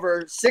friend for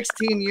over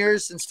 16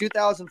 years, since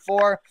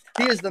 2004.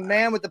 He is the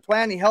man with the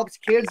plan. He helps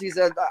kids. He's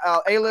a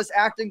A-list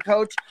acting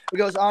coach. It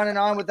goes on and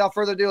on. Without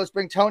further ado, let's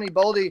bring Tony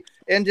Boldi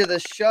into the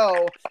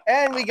show.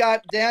 And we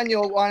got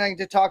Daniel wanting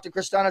to talk to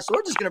Christina, so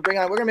we're just going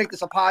to make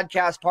this a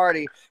podcast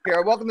party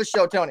here. Welcome to the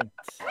show, Tony.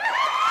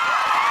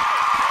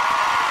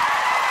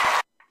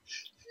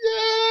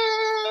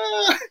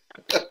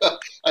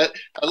 I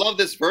love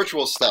this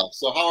virtual stuff.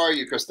 So how are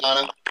you,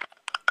 Christina?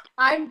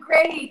 I'm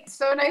great.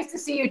 So nice to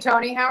see you,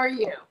 Tony. How are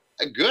you?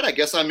 Good. I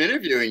guess I'm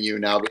interviewing you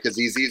now because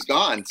Easy's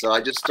gone. So I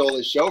just stole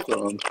his show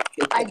from him.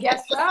 I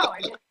guess so.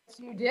 I guess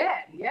you did.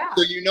 Yeah.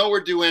 So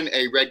we're doing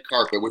a red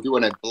carpet. We're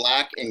doing a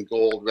black and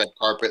gold red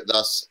carpet.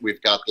 Thus,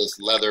 we've got this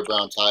leather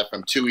brown tie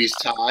from Tui's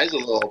Ties. A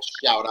little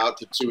shout out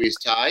to Tui's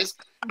Ties.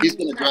 He's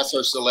going to dress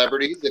our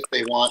celebrities if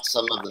they want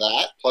some of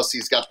that. Plus,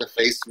 he's got the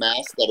face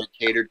masks that are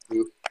catered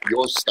to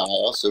your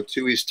style. So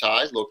Tui's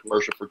Ties, a little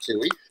commercial for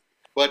Tui.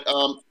 But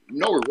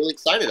we're really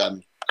excited.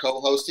 I'm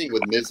co-hosting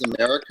with Ms.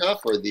 America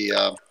for the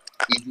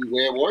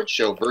EasyWay Awards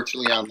show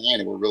virtually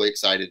online, and we're really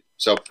excited.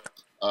 So,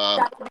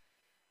 wow.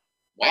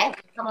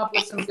 Come up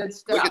with some good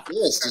stuff. Look at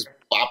this, just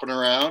bopping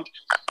around.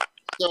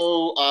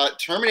 So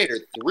Terminator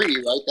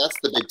 3, right? That's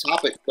the big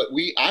topic. But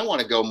I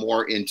want to go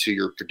more into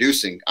your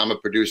producing. I'm a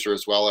producer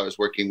as well. I was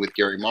working with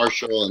Gary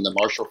Marshall and the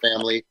Marshall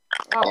family.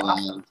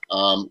 And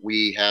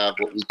we have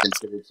what we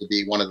consider to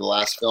be one of the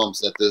last films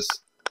that this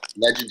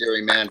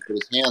legendary man put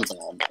his hands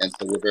on. And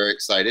so we're very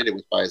excited. It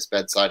was by his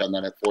bedside on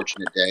that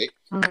unfortunate day.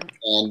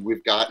 And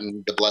we've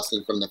gotten the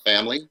blessing from the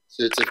family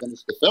to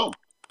finish the film.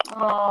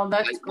 Oh,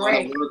 that's great. I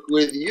want to work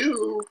with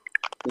you.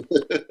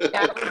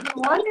 That would be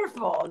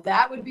wonderful.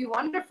 That would be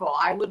wonderful.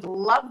 I would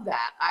love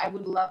that.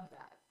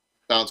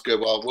 Sounds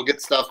good. Well, we'll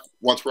get stuff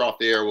once we're off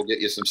the air. We'll get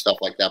you some stuff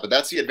like that. But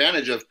that's the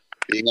advantage of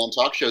being on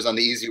talk shows on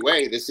the easy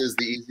way. This is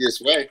the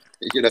easiest way.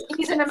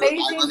 He's an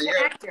amazing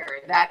actor,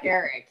 that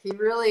Eric. He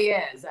really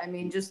is. I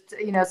mean, just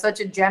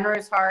such a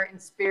generous heart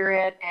and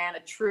spirit, and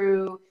a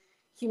true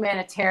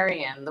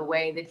humanitarian. The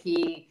way that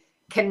he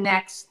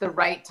connects the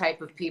right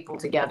type of people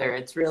together.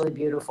 It's really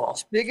beautiful.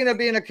 Speaking of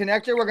being a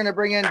connector, we're going to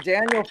bring in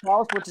Daniel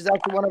Faust, which is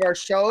actually one of our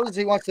shows.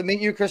 He wants to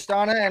meet you,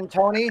 Christina and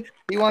Tony.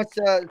 He wants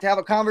to have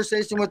a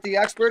conversation with the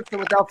experts. So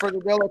without further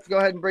ado, let's go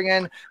ahead and bring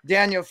in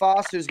Daniel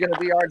Faust, who's going to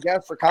be our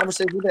guest for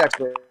Conversation with the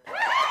Expert.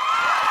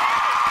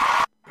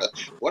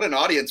 What an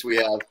audience we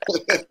have.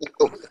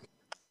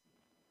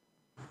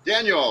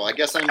 Daniel, I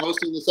guess I'm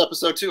hosting this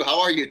episode too. How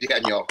are you,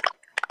 Daniel?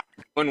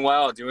 Doing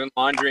well, doing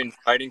laundry and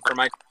fighting for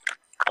my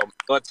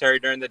military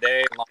during the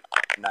day. Well,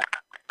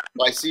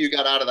 I see you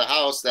got out of the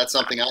house. That's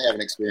something I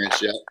haven't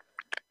experienced yet.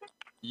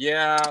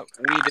 Yeah,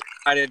 we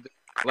decided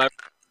to let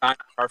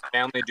our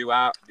family do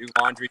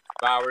laundry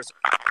 2 hours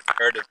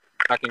compared to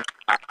sucking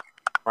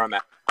where I'm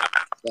at.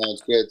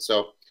 Sounds good.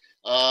 So,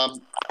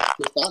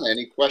 Christina,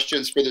 any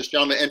questions for this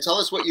gentleman? And tell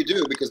us what you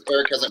do, because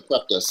Eric hasn't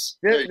prepped us.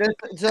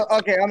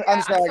 Okay,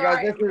 I'm sorry,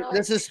 guys.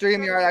 This is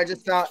StreamYard. I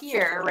just found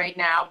here right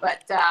now,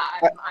 but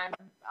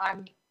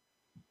I'm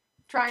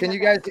trying. Can you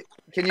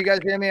guys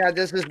hear me?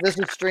 This is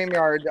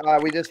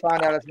StreamYard. We just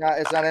found out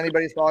it's not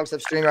anybody's fault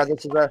except StreamYard.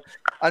 This is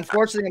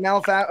unfortunately a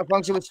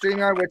malfunction with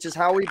StreamYard, which is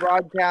how we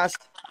broadcast,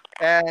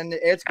 and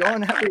it's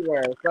going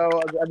everywhere. So,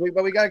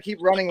 but we got to keep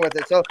running with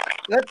it. So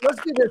let's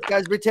do this,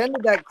 guys. Pretend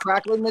that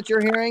crackling that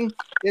you're hearing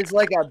is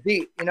like a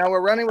beat.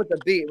 We're running with the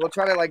beat. We'll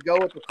try to go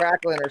with the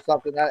crackling or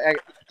something.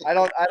 I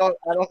don't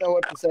know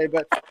what to say,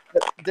 but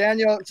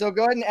Daniel, so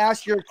go ahead and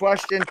ask your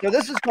question. So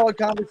this is called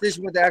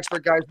Conversation with the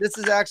Expert, guys. This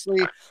is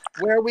actually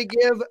where we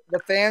give the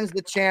fans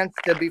the chance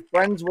to be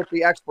friends with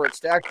the experts,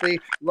 to actually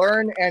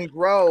learn and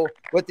grow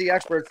with the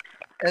experts.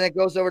 And it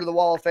goes over to the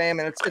Wall of Fame,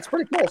 and it's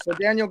pretty cool. So,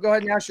 Daniel, go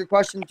ahead and ask your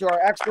question to our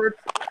experts,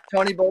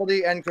 Tony,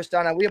 Boldi, and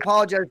Christina. We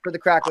apologize for the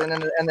crackling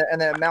and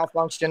the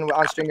malfunction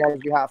on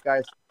StreamYard's behalf,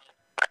 guys.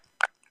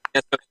 Yeah,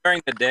 so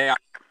during the day,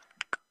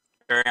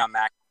 I'm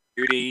active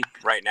duty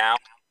right now.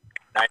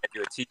 I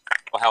do a teach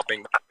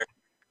helping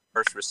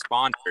first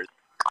responders.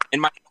 In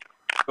my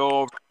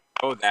go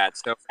over that,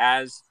 so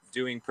as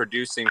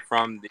producing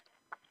from the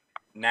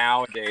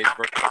nowadays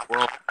virtual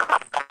world,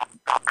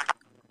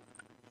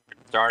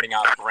 starting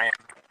out brand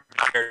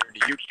compared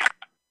to you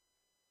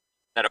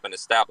set up and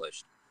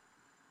established.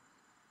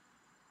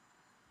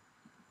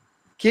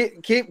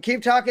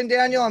 Keep talking,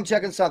 Daniel. I'm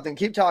checking something.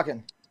 Keep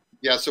talking.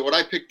 Yeah, so what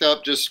I picked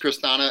up, just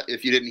Christina,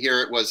 if you didn't hear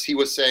it, was he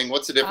was saying,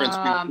 what's the difference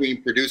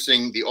between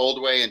producing the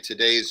old way and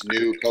today's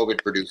new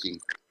COVID producing?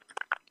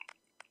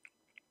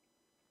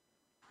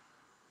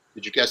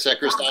 Did you catch that,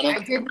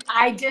 Christina?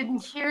 I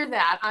didn't hear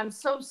that. I'm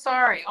so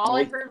sorry. All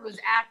I heard was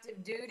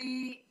active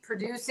duty,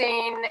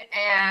 producing,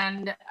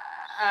 and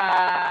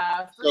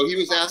so he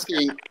was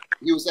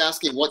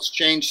asking what's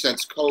changed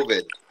since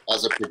COVID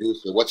as a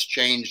producer? What's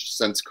changed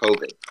since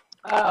COVID?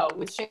 Oh,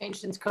 what's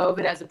changed since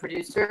COVID as a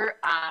producer?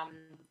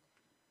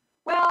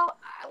 Well,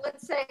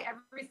 let's say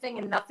everything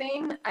and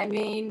nothing. I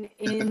mean,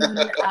 you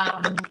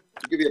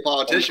could be a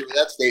politician with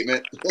that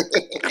statement.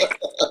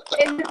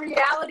 In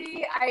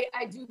reality,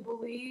 I do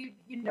believe,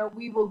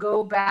 we will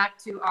go back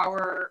to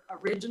our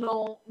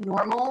original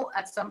normal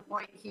at some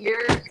point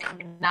here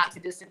in not too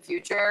distant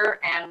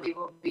future, and we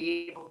will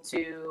be able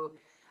to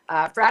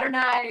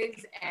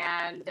fraternize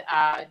and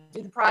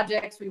do the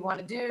projects we want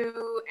to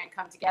do and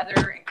come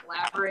together and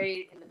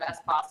collaborate in the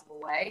best possible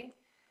way.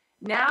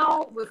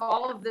 Now, with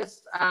all of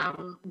this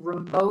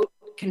remote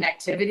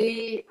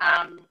connectivity,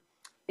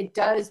 it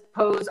does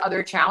pose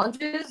other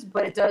challenges,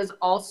 but it does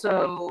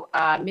also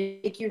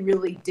make you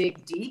really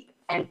dig deep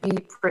and be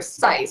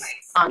precise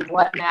on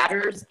what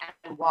matters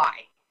and why.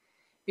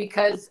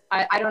 Because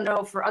I don't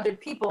know for other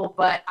people,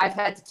 but I've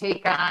had to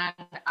take on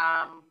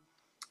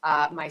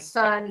my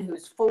son,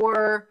 who's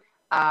 4,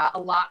 a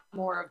lot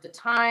more of the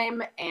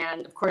time.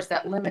 And of course,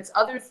 that limits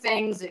other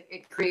things.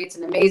 It creates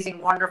an amazing,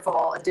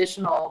 wonderful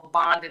additional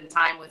bond and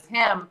time with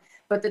him.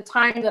 But the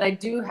time that I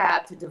do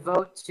have to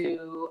devote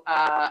to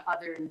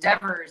other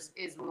endeavors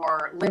is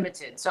more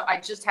limited. So I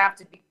just have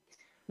to be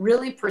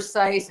really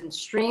precise and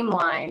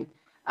streamline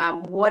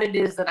what it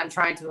is that I'm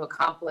trying to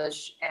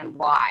accomplish and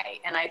why.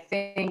 And I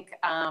think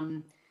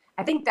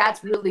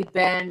that's really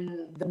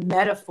been the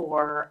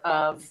metaphor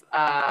of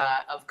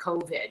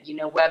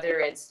COVID. Whether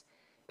it's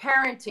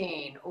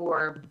parenting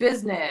or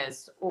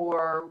business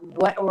or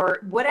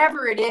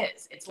whatever it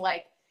is, it's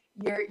like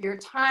your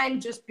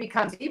time just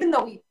becomes, even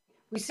though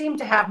we seem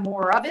to have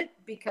more of it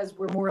because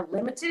we're more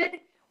limited,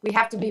 we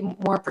have to be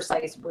more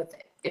precise with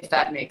it, if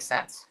that makes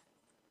sense.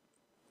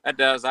 That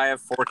does. I have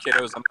 4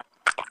 kiddos.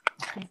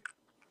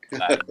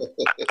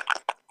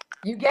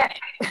 You get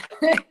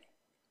it.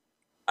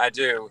 I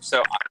do.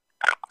 So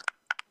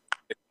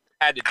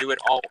I had to do it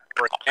all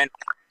over again.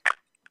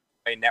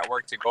 A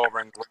network to go over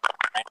and work.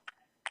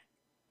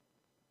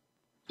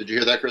 Did you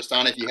hear that,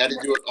 Christina? If you had to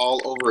do it all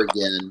over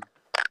again,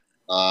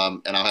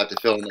 and I'll have to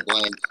fill in the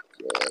blanks,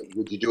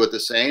 would you do it the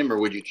same or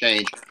would you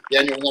change?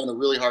 Daniel, I'm having a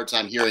really hard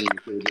time hearing you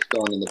if you're just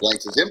filling in the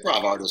blanks as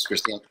improv artist,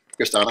 Christina.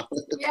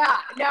 Yeah,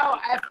 no,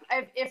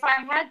 if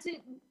I had to,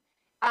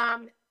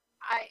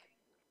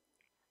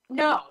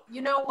 no,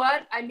 you know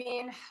what? I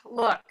mean,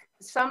 look,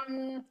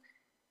 some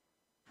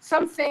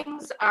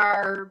things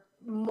are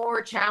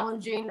more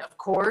challenging, of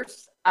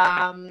course,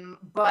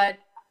 but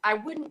I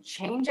wouldn't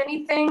change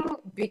anything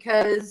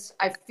because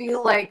I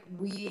feel like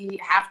we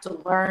have to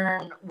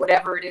learn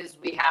whatever it is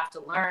we have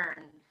to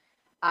learn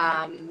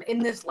in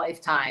this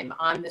lifetime,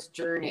 on this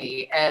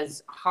journey,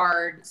 as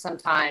hard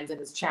sometimes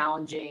and as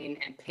challenging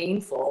and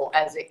painful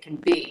as it can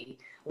be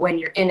when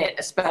you're in it,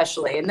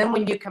 especially. And then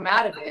when you come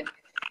out of it,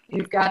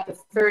 you've got the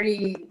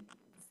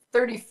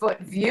 30-foot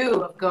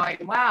view of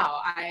going,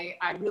 wow,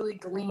 I really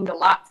gleaned a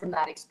lot from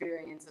that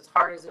experience, as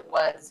hard as it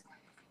was.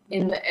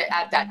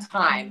 at that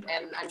time.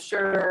 And I'm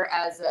sure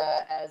as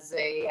a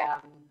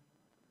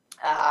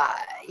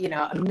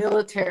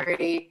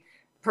military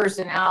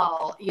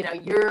personnel,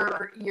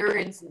 you're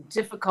in some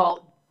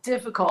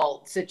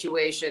difficult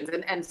situations.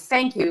 And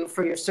thank you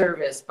for your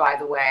service, by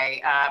the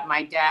way.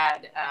 My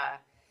dad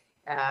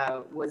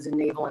was in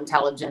naval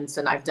intelligence,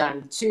 and I've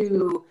done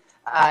 2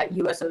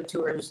 USO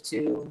tours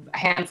to a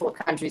handful of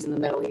countries in the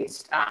Middle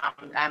East.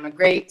 I'm a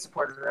great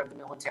supporter of the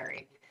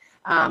military.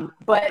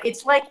 But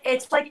it's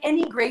like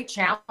any great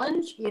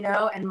challenge,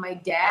 and my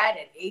dad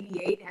at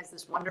 88 has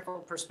this wonderful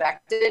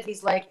perspective.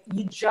 He's like,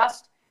 you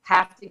just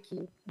have to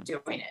keep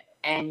doing it,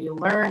 and you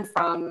learn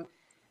from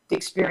the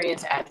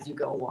experience as you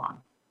go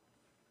along.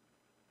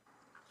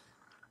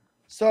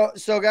 So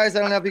guys, I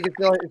don't know if you can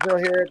still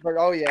hear it, but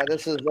oh yeah,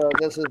 this is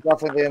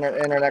definitely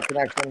the internet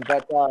connection.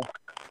 But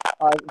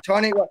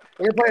Tony, we're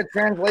gonna play a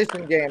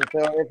translation game.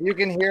 So if you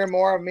can hear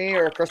more of me,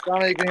 or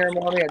Christina, you can hear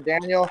more of me, or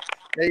Daniel,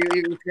 maybe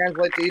you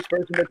translate to each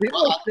person. But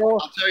people are still.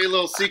 I'll tell you a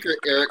little secret,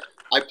 Eric.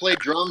 I played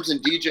drums and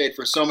DJ'd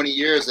for so many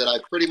years that I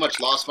pretty much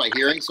lost my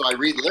hearing, so I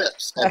read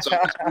lips. And so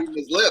I'm just reading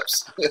his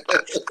lips.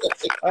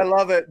 I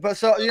love it. But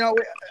so,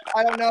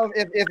 I don't know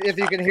if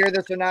you can hear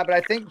this or not, but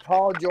I think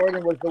Paul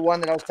Jordan was the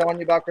one that I was telling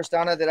you about,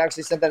 Christina, that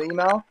actually sent that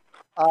email.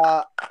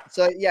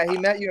 So yeah, he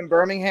met you in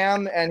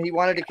Birmingham, and he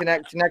wanted to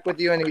connect with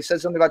you, and he said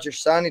something about your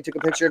son. He took a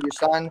picture of your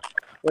son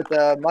with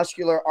the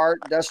muscular art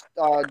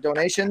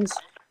donations,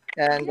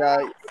 and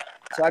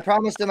so I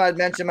promised him I'd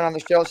mention him on the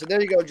show. So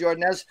there you go,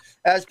 Jordan.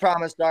 As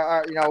promised, you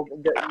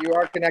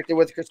are connected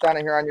with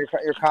Christina here on your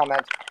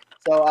comment.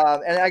 So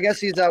and I guess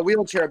he's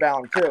wheelchair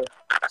bound too.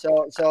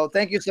 So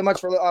thank you so much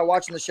for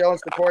watching the show and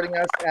supporting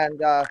us. And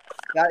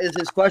that is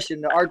his question.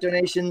 The art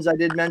donations, I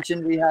did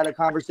mention, we had a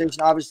conversation.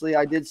 Obviously,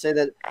 I did say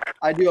that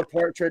I do a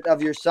portrait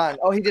of your son.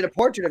 Oh, he did a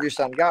portrait of your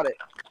son. Got it.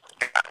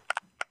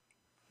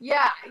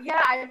 Yeah,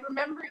 I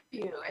remember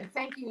you, and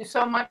thank you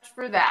so much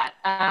for that.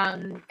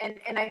 And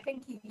I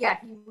think he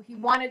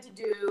wanted to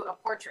do a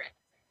portrait,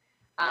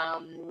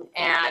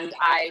 and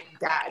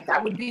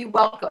that would be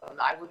welcome.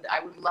 I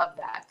would love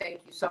that.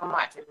 Thank you so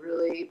much. I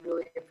really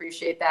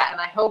appreciate that, and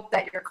I hope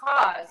that your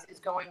cause is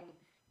going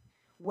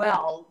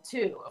well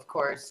too. Of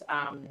course,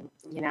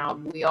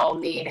 we all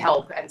need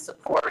help and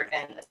support,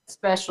 and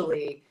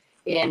especially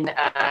in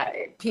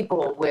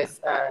people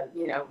with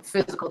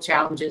physical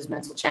challenges,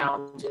 mental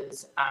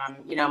challenges.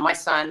 My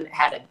son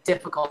had a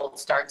difficult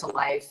start to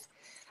life.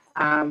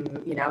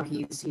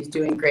 He's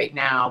doing great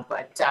now,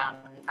 but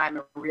I'm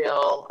a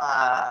real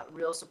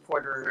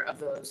supporter of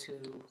those who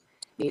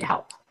need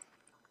help.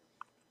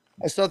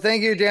 So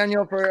thank you,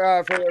 Daniel,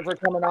 for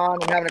coming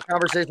on and having a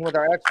conversation with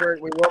our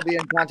expert. We will be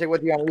in contact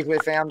with you on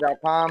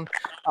easywayfam.com.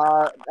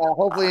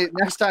 Hopefully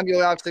next time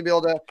you'll actually be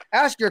able to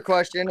ask your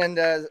question, and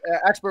the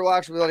expert will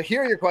actually be able to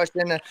hear your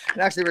question and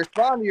actually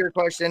respond to your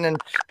question.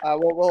 And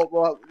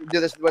we'll do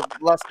this with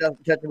less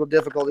technical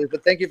difficulties.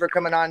 But thank you for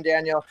coming on,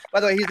 Daniel.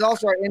 By the way, he's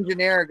also our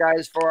engineer,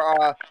 guys,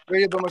 for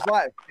Radio Boomers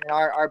Live and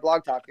our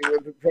blog talk. We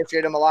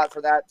appreciate him a lot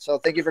for that. So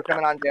thank you for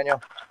coming on,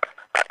 Daniel.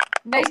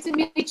 Nice to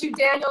meet you,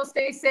 Daniel.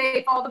 Stay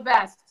safe. All the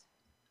best.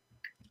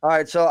 All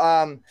right. So,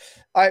 all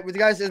right, with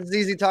you guys, it's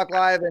Easy Talk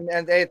Live,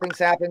 and hey, things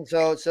happen.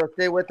 So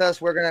stay with us.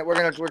 We're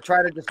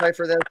try to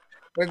decipher this.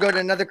 We're gonna go to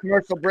another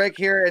commercial break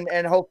here,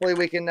 and hopefully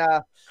we can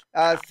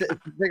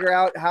figure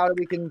out how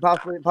we can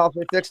possibly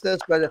fix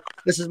this. But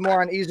this is more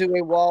on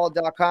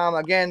easywaywall.com.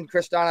 Again,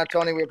 Christina,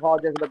 Tony, we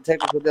apologize about the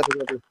technical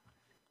difficulties.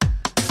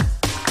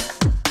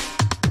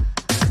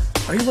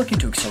 Are you looking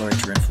to accelerate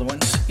your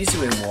influence?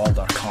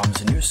 EasyWayWall.com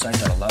is a new site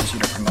that allows you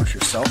to promote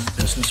yourself,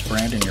 business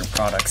brand, and your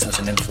products as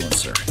an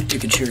influencer. You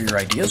can share your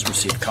ideas,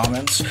 receive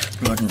comments,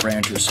 promote and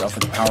brand yourself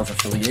with the power of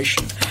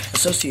affiliation.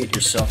 Associate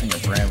yourself and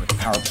your brand with the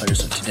power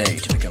players of today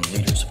to become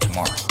leaders of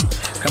tomorrow.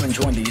 Come and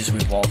join the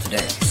EasyWay Wall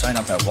today. Sign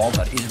up at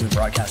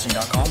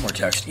wall.easywaybroadcasting.com or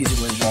text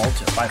EasyWayWall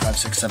to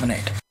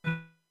 55678.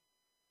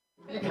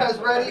 You guys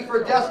ready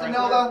for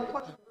Destinova?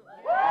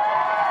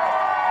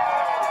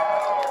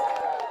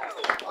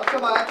 Oh,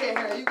 come on, I can't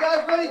hear you. You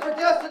guys ready for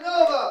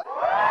Destinova?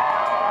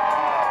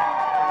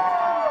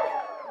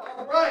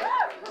 All right,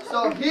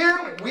 so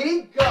here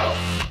we go.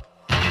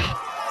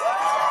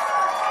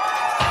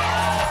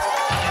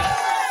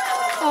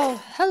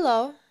 Oh,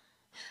 hello.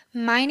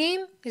 My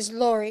name is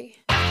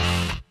Lori.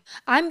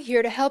 I'm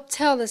here to help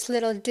tell this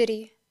little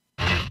ditty.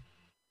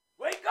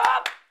 Wake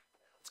up!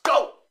 Let's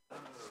go!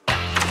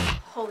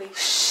 Holy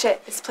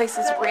shit, this place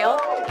is real?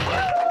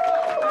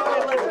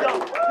 Let's go.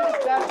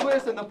 Hit that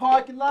twist in the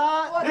parking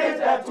lot. Hit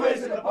that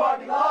twist in the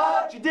parking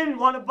lot. She didn't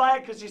want to buy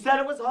it because she said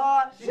it was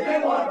hot. She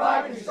didn't want to buy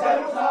it because she said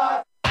it was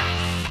hot.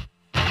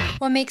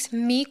 What makes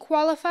me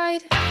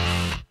qualified?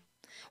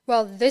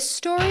 Well, this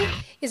story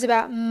is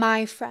about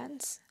my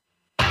friends.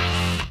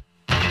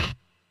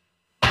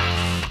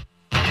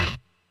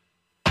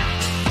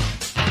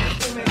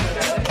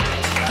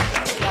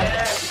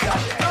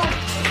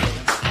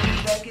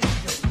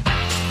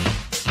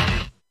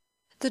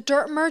 The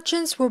dirt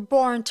merchants were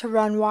born to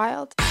run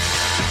wild.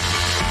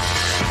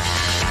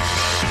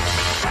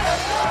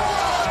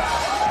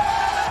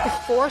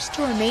 If forced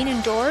to remain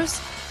indoors,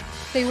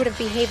 they would have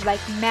behaved like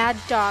mad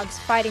dogs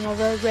fighting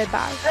over a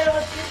ribeye. Hey,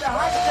 let's keep the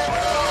high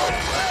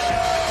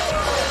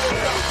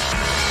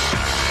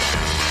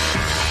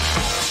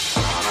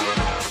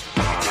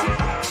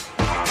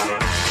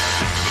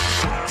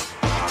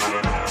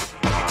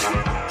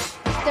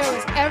If there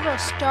was ever a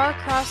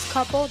star-crossed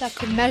couple that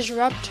could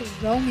measure up to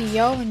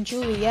Romeo and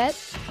Juliet,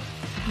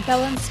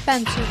 Belle and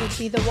Spencer would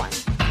be the one.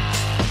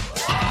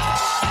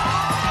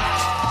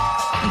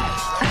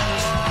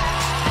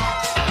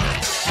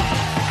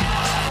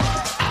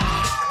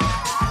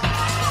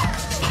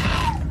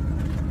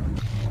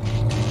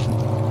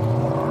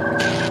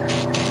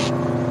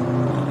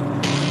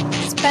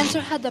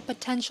 Spencer had the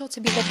potential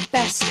to be the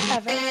best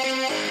ever.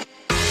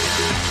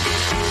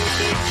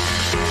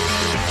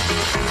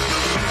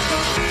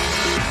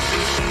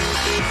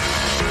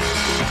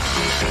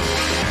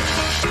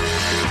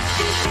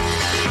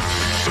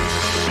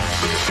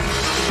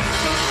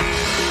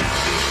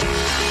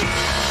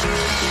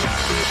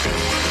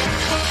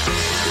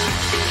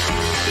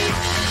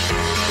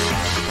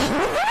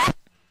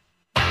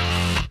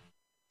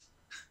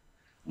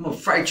 I'm a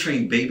freight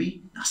train,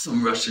 baby, not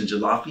some Russian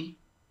jalopy.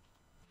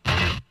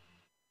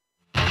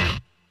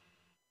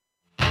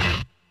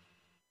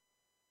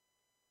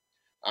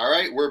 All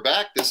right, we're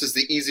back. This is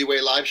the Easy Way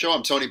Live Show.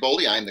 I'm Tony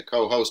Boldi. I'm the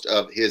co-host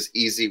of his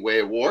Easy Way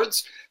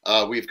Awards.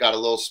 We've got a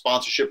little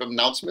sponsorship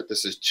announcement.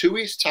 This is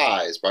Twoey's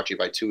Ties, brought to you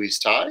by Twoey's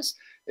Ties.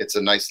 It's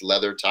a nice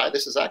leather tie.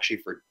 This is actually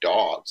for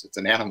dogs. It's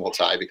an animal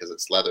tie because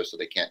it's leather, so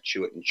they can't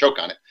chew it and choke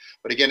on it.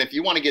 But again, if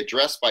you want to get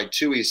dressed by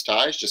Twoey's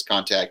Ties, just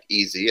contact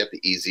Easy at the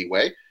Easy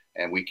Way,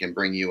 and we can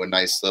bring you a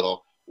nice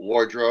little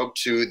wardrobe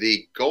to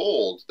the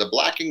gold, the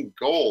black and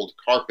gold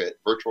carpet,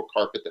 virtual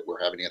carpet that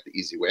we're having at the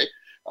Easy Way.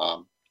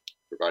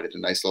 Provided a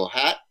nice little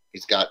hat.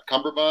 He's got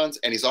cummerbunds,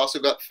 and he's also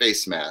got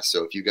face masks.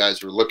 So if you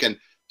guys were looking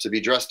to be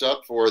dressed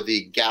up for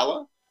the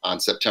gala on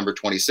September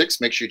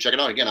 26th, make sure you check it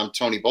out. Again, I'm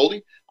Tony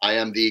Boldi. I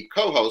am the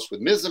co-host with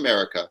Ms.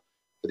 America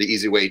for the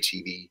Easy Way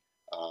TV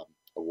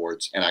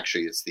Awards, and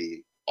actually it's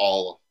the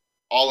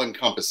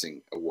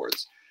all-encompassing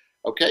awards.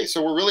 Okay,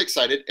 so we're really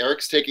excited.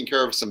 Eric's taking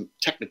care of some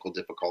technical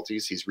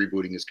difficulties. He's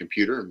rebooting his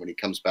computer, and when he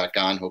comes back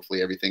on,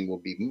 hopefully everything will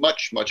be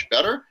much, much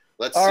better.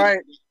 Let's see.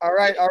 All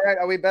right.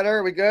 Are we better?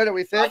 Are we good? Are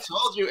we fixed? I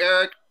told you,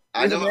 Eric.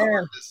 I know how to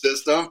work this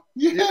system.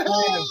 Yeah.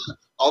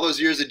 All those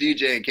years of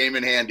DJing came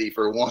in handy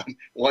for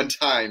one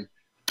time.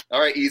 All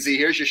right, Easy.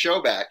 Here's your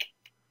show back.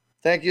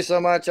 Thank you so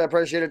much. I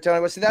appreciate it, Tony.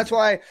 Well, see, that's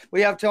why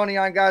we have Tony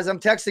on, guys. I'm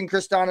texting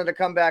Kristana to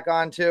come back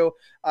on, too.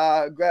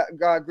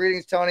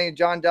 Greetings, Tony.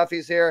 John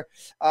Duffy's here.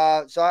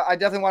 So I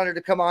definitely wanted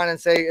to come on and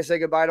say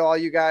goodbye to all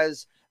you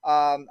guys.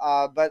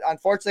 But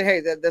unfortunately, hey,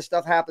 this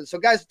stuff happens. So,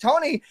 guys,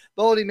 Tony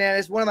Boldi, man,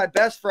 is one of my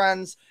best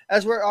friends.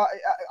 As we're,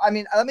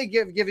 let me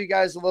give you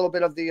guys a little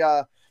bit of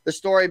the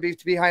story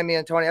behind me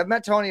and Tony. I've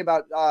met Tony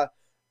about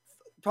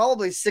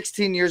probably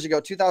 16 years ago,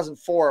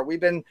 2004.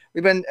 We've been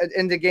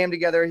in the game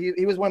together.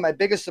 He was one of my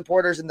biggest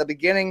supporters in the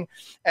beginning,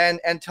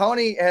 and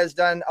Tony has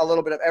done a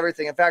little bit of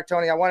everything. In fact,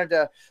 Tony, I wanted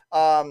to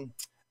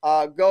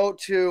go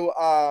to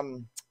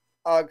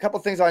a couple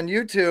things on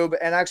YouTube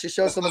and actually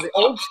show some of the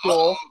old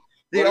school.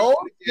 The old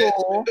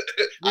school.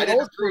 I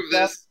didn't approve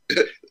this.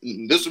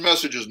 This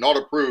message is not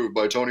approved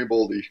by Tony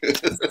Boldi.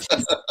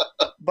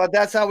 But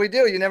that's how we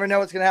do. You never know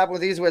what's going to happen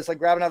with these. It's like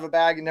grabbing out of a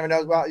bag. You never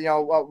know what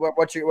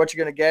you're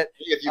going to get.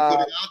 If you put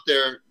it out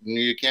there,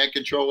 you can't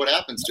control what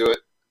happens to it.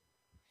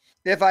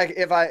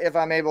 If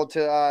I'm able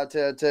to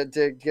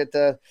get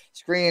the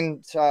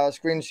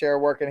screen share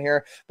working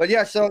here. But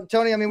yeah, so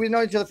Tony, I mean, we've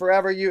known each other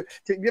forever. You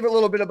to give a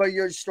little bit about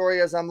your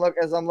story as I'm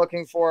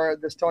looking for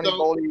this Tony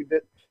Boldi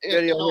video.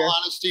 In all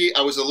honesty,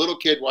 I was a little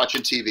kid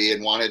watching TV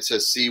and wanted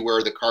to see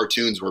where the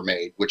cartoons were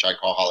made, which I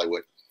call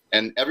Hollywood.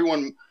 And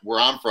everyone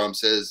where I'm from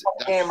says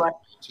that's a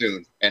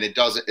cartoon, and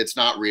it's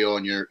not real,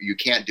 and you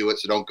can't do it,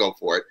 so don't go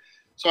for it.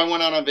 So I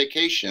went out on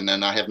vacation,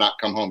 and I have not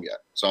come home yet.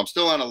 So I'm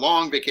still on a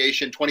long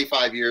vacation,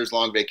 25 years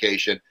long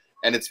vacation,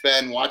 and it's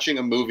been watching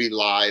a movie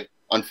live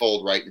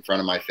unfold right in front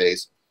of my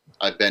face.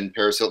 I've been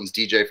Paris Hilton's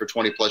DJ for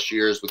 20 plus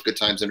years with Good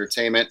Times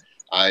Entertainment.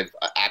 I've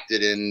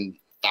acted in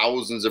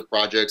thousands of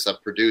projects.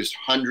 I've produced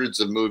hundreds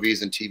of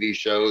movies and TV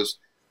shows.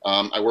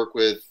 I work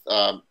with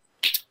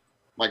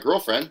my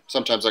girlfriend.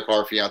 Sometimes I call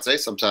her fiance,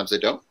 sometimes I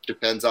don't.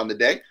 Depends on the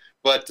day.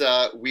 But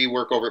we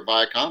work over at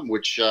Viacom,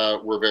 which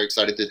we're very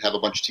excited to have a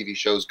bunch of TV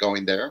shows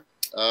going there.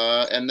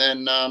 And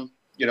then,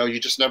 you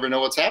just never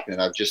know what's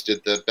happening. I've just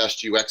did the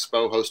Best You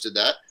Expo, hosted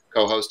that,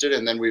 co-hosted,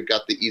 and then we've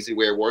got the Easy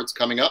Way Awards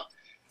coming up.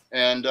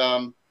 And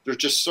there's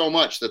just so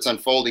much that's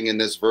unfolding in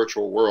this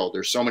virtual world.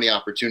 There's so many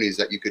opportunities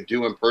that you could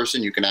do in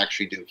person, you can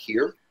actually do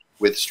here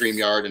with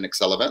StreamYard and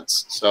Excel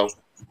events. So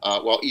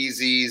while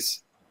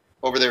Easy's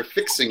over there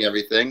fixing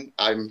everything,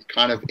 I'm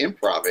kind of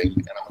improving,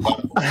 and I'm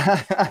about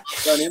to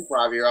done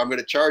improv here. I'm going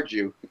to charge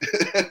you.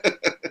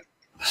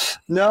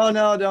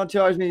 No, don't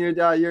charge me.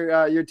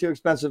 You're too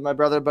expensive, my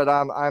brother. But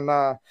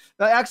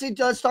actually,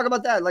 let's talk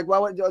about that. Like,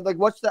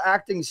 what's the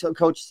acting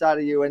coach side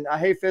of you? And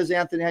hey, Fizz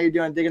Anthony, how you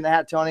doing? Digging the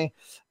hat, Tony.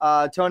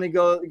 Tony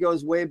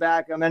goes way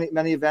back on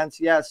many events.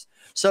 Yes.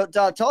 So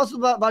tell us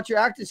about your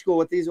acting school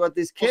with these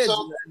kids.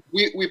 Well,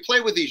 so we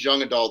play with these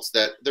young adults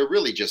that they're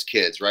really just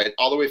kids, right?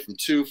 All the way from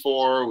 2,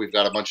 4. We've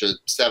got a bunch of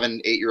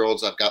 7,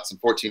 8-year-olds. I've got some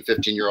 14,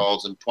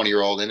 15-year-olds and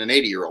 20-year-old and an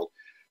 80-year-old.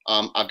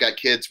 I've got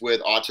kids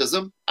with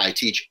autism. I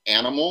teach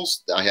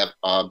animals. I have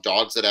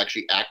dogs that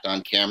actually act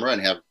on camera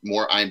and have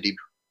more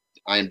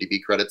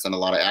IMDb credits than a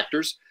lot of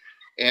actors.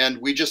 And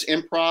we just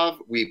improv.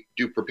 We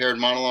do prepared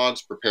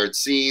monologues, prepared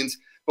scenes.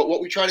 But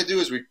what we try to do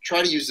is we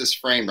try to use this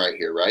frame right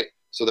here, right?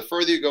 So the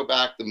further you go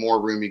back, the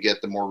more room you get,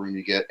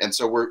 And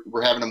so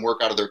we're having them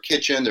work out of their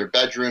kitchen, their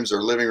bedrooms,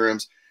 their living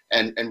rooms,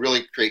 and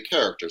really create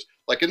characters.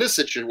 Like in this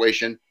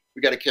situation,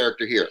 we got a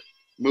character here.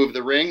 Move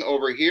the ring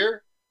over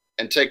here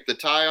and take the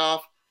tie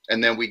off.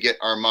 And then we get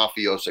our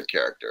mafioso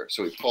character.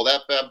 So we pull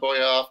that bad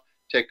boy off,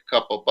 take a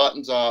couple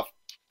buttons off,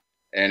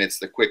 and it's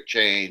the quick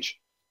change.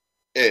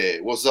 Hey,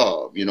 what's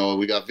up? You know,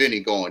 we got Vinny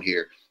going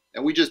here.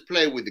 And we just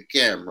play with the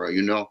camera,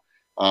 you know.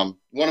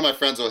 One of my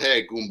friends will,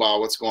 hey, Goomba,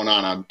 what's going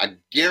on? I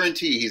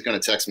guarantee he's going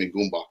to text me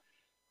Goomba.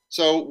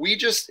 So we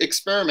just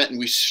experiment and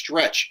we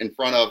stretch in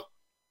front of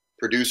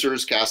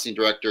producers, casting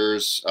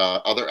directors,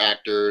 other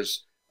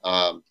actors,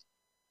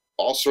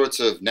 all sorts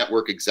of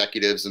network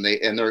executives, and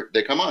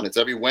they come on. It's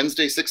every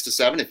Wednesday, 6 to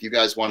 7. If you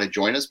guys want to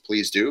join us,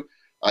 please do.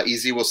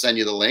 Easy will send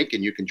you the link,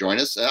 and you can join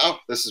us. Oh,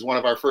 this is one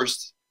of our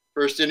first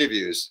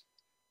interviews.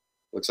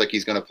 Looks like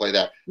he's going to play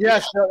that.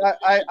 Yes, so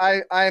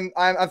I'm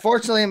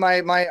unfortunately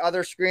my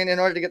other screen. In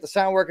order to get the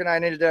sound working, I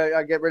needed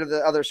to get rid of the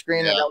other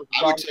screen. Yeah,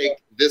 I would take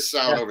this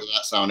sound over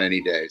that sound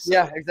any day. So.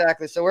 Yeah,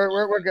 exactly. So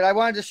we're good. I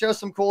wanted to show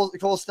some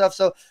cool stuff.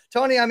 So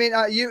Tony, I mean,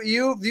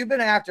 you've been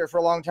an actor for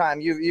a long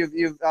time. You've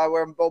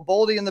we're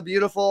Boldi and the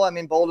Beautiful. I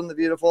mean, Bold and the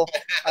Beautiful.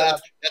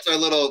 That's our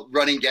little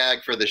running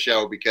gag for the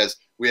show because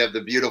we have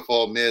the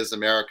beautiful Ms.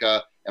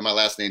 America, and my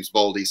last name's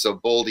Boldi. So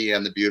Boldi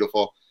and the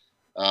Beautiful.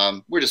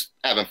 We're just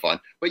having fun.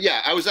 But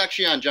yeah, I was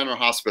actually on General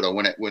Hospital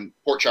when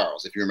Port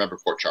Charles, if you remember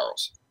Port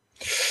Charles.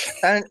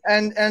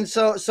 And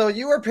so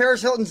you were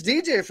Paris Hilton's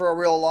DJ for a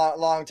real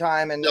long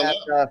time. And do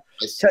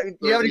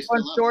you have any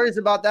fun stories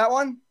about that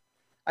one?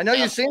 I know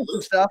you've seen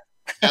some stuff.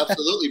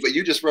 Absolutely, but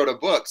you just wrote a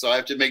book, so I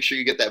have to make sure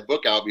you get that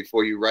book out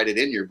before you write it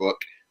in your book.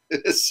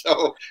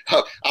 So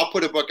I'll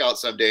put a book out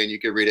someday, and you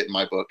can read it in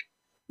my book.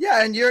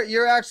 Yeah, and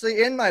you're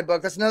actually in my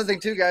book. That's another thing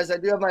too, guys. I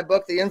do have my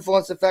book, The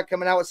Influence Effect,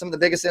 coming out with some of the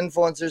biggest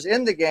influencers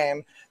in the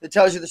game that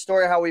tells you the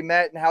story of how we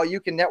met and how you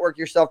can network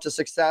yourself to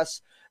success.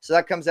 So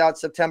that comes out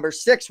September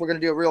 6th. We're going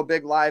to do a real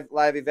big live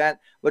event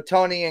with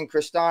Tony and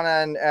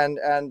Kristana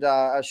and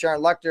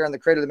Sharon Lecter and the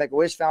creator of the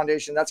Make-A-Wish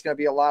Foundation. That's going to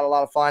be a lot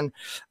of fun.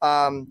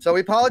 So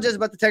we apologize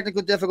about the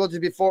technical difficulties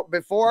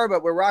before,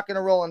 but we're rocking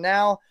and rolling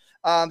now.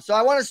 So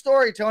I want a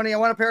story, Tony. I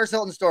want a Paris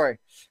Hilton story.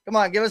 Come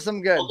on, give us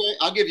some good. Okay,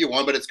 I'll give you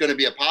one, but it's going to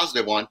be a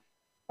positive one.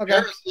 Okay.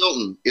 Paris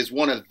Hilton is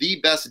one of the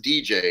best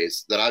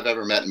DJs that I've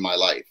ever met in my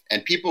life.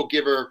 And people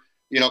give her,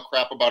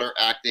 crap about her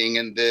acting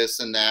and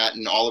this and that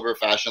and all of her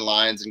fashion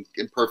lines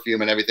and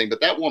perfume and everything. But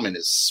that woman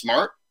is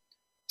smart,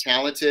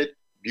 talented,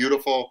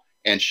 beautiful,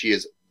 and she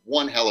is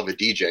one hell of a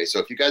DJ. So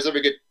if you guys ever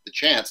get the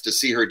chance to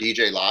see her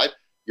DJ live,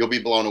 you'll be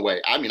blown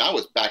away. I mean, I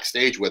was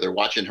backstage with her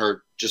watching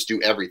her just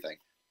do everything.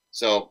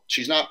 So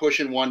she's not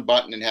pushing one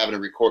button and having a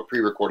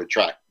pre-recorded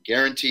track.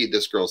 Guaranteed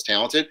this girl's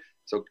talented.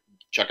 So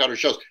check out her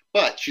shows.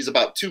 But she's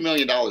about $2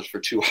 million for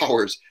 2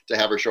 hours to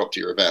have her show up to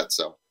your event.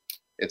 So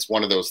it's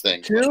one of those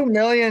things. $2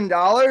 million?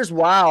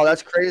 Wow,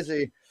 that's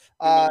crazy.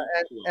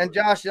 And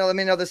Josh, let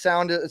me know the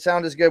sound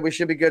is good. We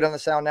should be good on the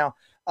sound now.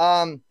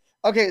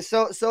 Okay,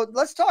 so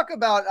let's talk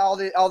about all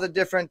the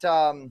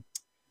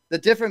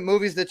different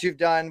movies that you've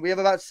done. We have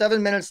about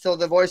 7 minutes till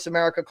the Voice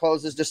America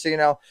closes, just so you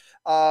know.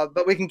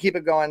 But we can keep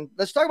it going.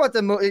 Let's talk about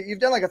the movie. You've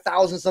done like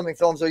 1,000-something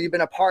films, or you've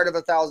been a part of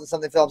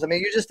 1,000-something films. I mean,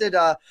 you just did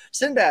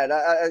Sinbad,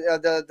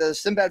 the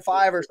Sinbad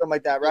 5 or something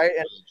like that, right?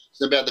 And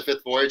Sinbad the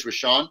Fifth Voyage with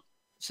Sean.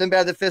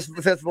 Sinbad the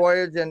Fifth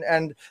Voyage,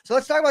 and so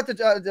let's talk about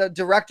the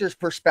director's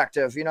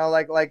perspective. A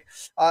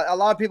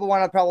lot of people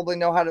want to probably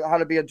know how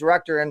to be a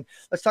director, and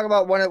let's talk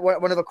about one of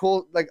the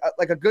cool like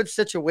a good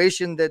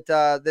situation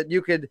that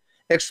you could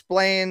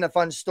explain, a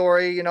fun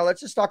story.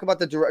 Let's just talk about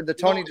the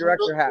Tony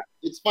director hat.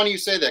 It's funny you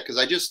say that because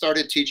I just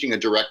started teaching a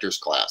director's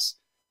class,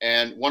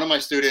 and one of my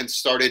students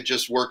started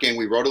just working.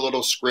 We wrote a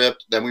little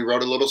script, then we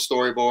wrote a little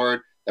storyboard,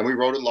 then we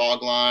wrote a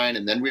log line,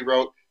 and then we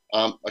wrote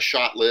a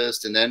shot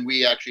list, and then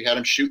we actually had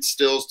him shoot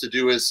stills to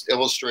do his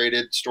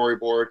illustrated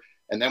storyboard,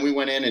 and then we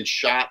went in and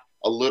shot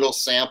a little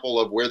sample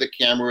of where the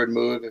camera would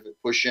move, if it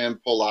push in,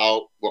 pull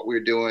out, what we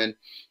were doing.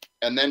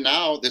 And then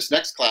now this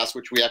next class,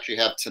 which we actually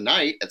have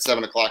tonight at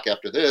 7 o'clock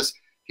after this,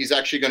 he's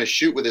actually going to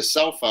shoot with his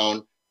cell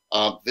phone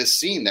this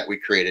scene that we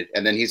created,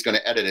 and then he's going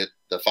to edit it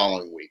the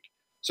following week.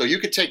 So you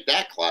could take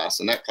that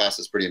class, and that class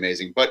is pretty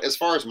amazing. But as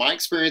far as my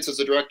experience as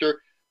a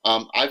director,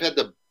 I've had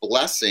the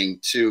blessing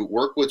to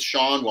work with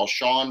Sean while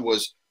Sean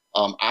was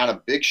on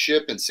a big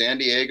ship in San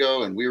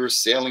Diego, and we were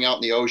sailing out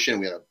in the ocean.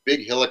 We had a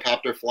big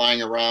helicopter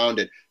flying around,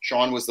 and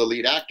Sean was the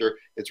lead actor.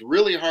 It's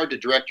really hard to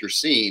direct your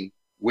scene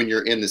when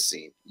you're in the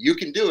scene. You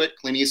can do it,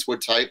 Clint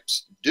Eastwood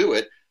types do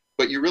it,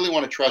 but you really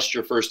want to trust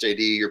your first AD,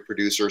 your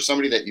producer,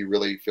 somebody that you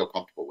really feel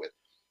comfortable with.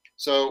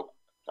 So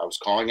I was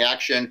calling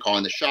action,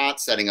 calling the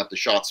shots, setting up the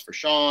shots for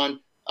Sean.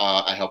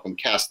 I helped him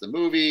cast the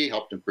movie,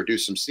 helped him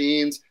produce some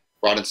scenes,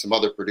 brought in some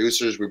other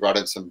producers. We brought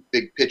in some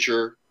big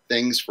picture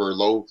things for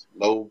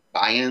low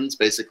buy-ins.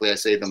 Basically, I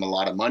saved them a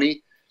lot of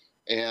money.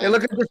 And hey,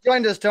 look who just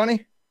joined us,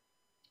 Tony.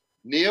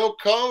 Neil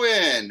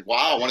Cohen.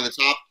 Wow, one of the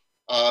top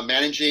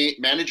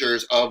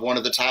managers of one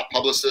of the top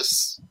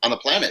publicists on the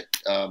planet,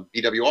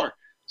 BWR.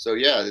 So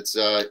yeah, it's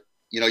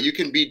you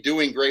can be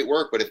doing great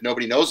work, but if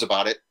nobody knows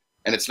about it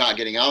and it's not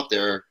getting out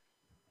there,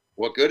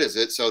 what good is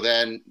it? So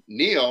then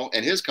Neil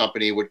and his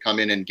company would come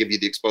in and give you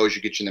the exposure,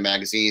 get you in the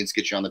magazines,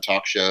 get you on the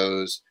talk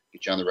shows,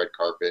 get you on the red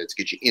carpets,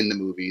 get you in the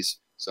movies.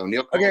 So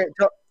Neil Cohen.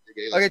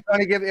 Okay,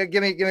 Tony, give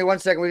me 1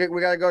 second.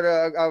 We got to go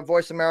to a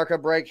Voice America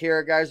break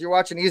here, guys. You're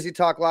watching Easy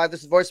Talk Live.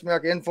 This is Voice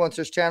America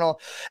Influencers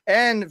channel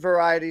and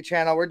Variety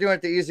channel. We're doing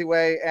it the easy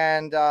way,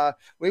 and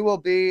we will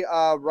be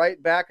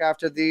right back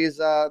after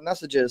these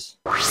messages.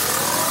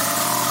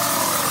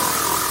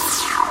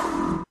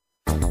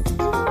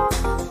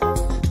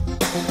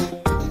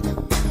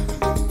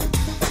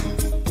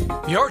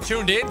 You're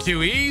tuned in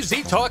to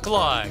Easy Talk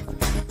Live.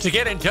 To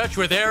get in touch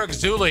with Eric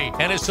Zuley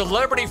and his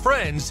celebrity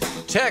friends,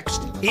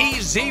 text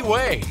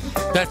EZWay.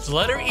 That's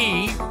letter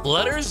E,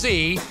 letter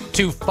Z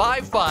to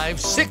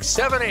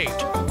 55678.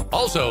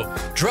 Also,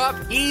 drop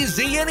EZ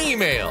an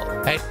email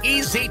at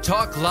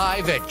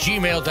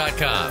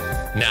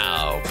easytalklive@gmail.com.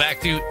 Now,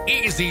 back to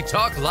Easy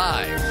Talk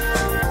Live.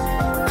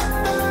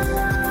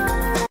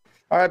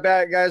 All right,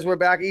 back guys, we're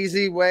back.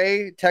 Easy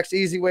Way. Text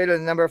Easy Way to the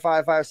number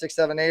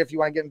 55678 if you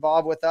want to get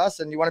involved with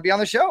us and you want to be on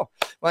the show.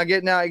 Want to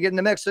get in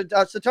the mix. So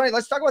Tony,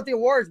 let's talk about the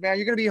awards, man.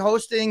 You're going to be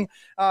hosting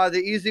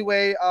the Easy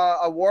Way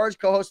Awards,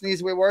 co-hosting the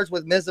Easy Way Awards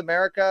with Ms.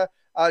 America,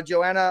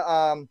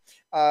 Joanna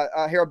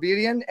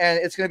Herobedian, and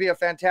it's going to be a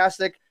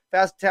fantastic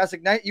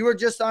night. You were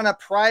just on a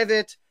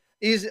private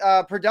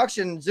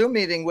production Zoom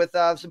meeting with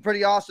some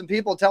pretty awesome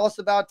people. Tell us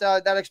about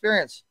that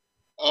experience.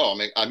 Oh,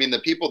 I mean, the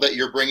people that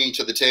you're bringing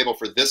to the table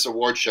for this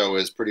award show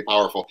is pretty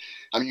powerful.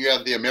 I mean, you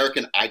have the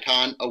American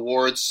Icon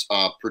Awards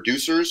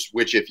producers,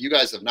 which if you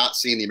guys have not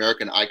seen the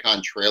American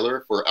Icon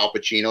trailer for Al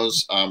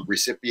Pacino's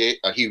recipient,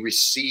 he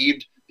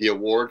received the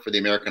award for the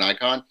American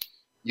Icon.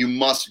 You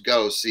must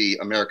go see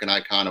American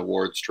Icon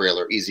Awards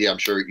trailer. Easy, I'm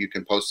sure you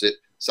can post it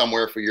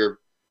somewhere for your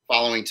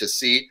following to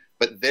see.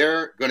 But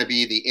they're going to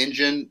be the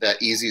engine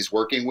that Easy's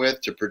working with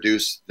to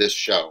produce this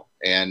show.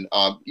 And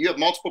you have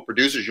multiple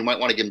producers. You might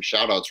want to give them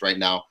shout outs right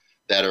now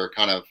that are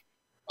kind of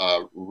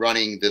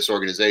running this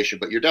organization,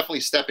 but you're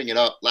definitely stepping it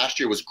up. Last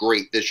year was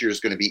great. This year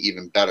is going to be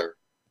even better.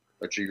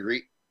 Don't you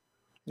agree?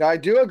 No, I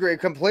do agree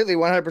completely,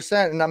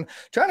 100%. And I'm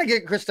trying to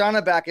get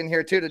Kristana back in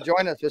here too to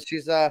join us, but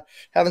she's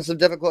having some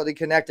difficulty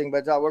connecting.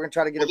 But we're going to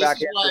try to get her back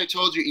in. This is why I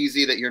told you,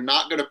 Easy, that you're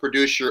not going to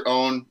produce your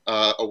own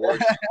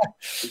award show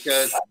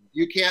because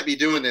you can't be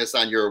doing this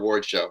on your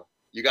award show.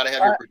 You got to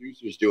have your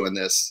producers doing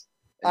this.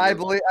 I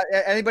believe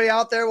anybody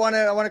out there want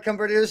to come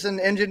produce and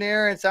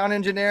engineer and sound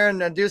engineer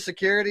and do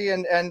security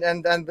and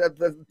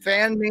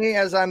fan me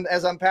as I'm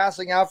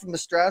passing out from the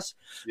stress.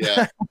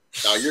 Yeah,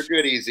 no, you're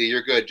good, Easy.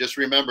 You're good. Just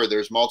remember,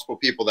 there's multiple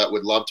people that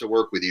would love to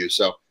work with you.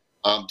 So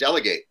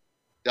delegate.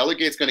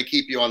 Delegate's going to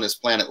keep you on this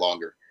planet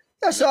longer.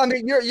 Yeah, so I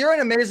mean, you're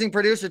an amazing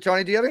producer,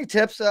 Tony. Do you have any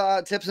tips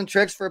and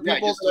tricks for people?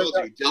 Yeah, I just told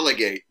you,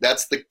 delegate.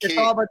 That's the key. It's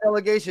all about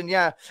delegation,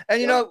 yeah.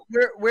 And you know,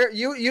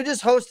 you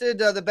just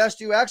hosted the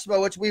Best U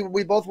Expo, which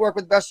we both work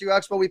with Best U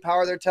Expo. We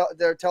power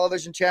their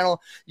television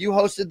channel. You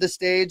hosted the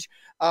stage.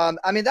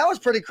 I mean, that was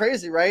pretty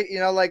crazy, right? You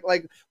know, like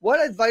what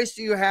advice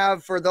do you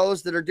have for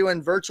those that are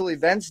doing virtual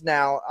events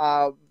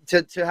now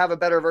to have a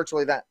better virtual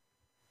event?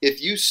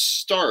 If you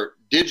start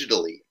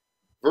digitally,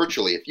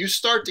 virtually, if you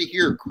start to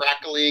hear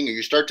crackling or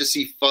you start to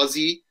see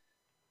fuzzy,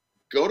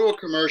 go to a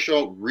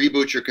commercial,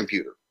 reboot your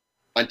computer.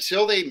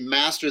 Until they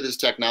master this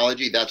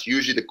technology, that's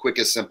usually the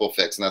quickest simple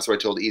fix. And that's what I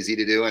told Easy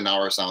to do. And now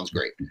our sound's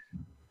great.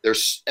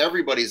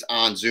 Everybody's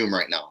on Zoom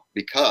right now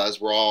because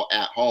we're all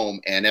at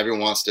home and everyone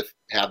wants to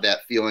have that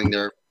feeling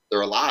they're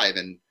alive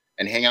and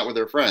hang out with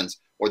their friends,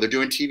 or they're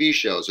doing TV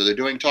shows, or they're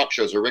doing talk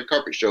shows or red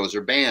carpet shows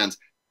or bands.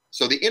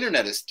 So the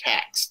internet is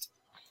taxed.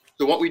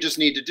 So what we just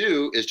need to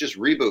do is just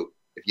reboot.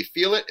 If you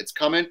feel it, it's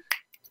coming,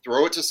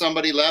 throw it to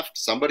somebody left,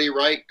 somebody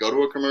right, go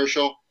to a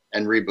commercial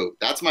and reboot.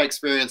 That's my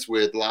experience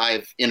with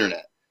live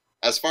internet.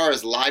 As far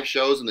as live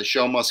shows and the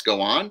show must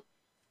go on,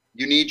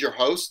 you need your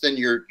host and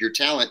your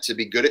talent to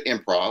be good at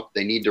improv.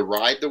 They need to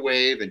ride the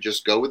wave and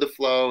just go with the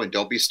flow and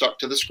don't be stuck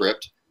to the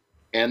script.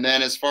 And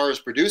then as far as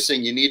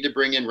producing, you need to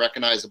bring in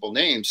recognizable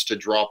names to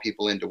draw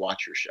people in to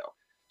watch your show.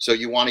 So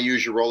you want to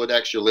use your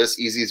Rolodex, your list.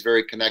 Easy is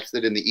very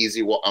connected in the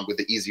Easy wall, with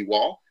the Easy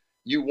wall.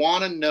 You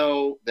want to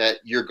know that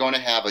you're going to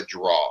have a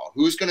draw.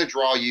 Who's going to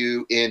draw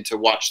you in to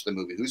watch the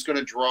movie? Who's going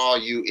to draw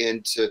you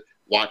in to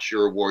watch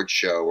your award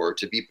show or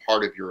to be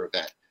part of your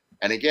event?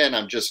 And again,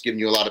 I'm just giving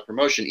you a lot of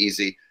promotion,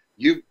 Easy.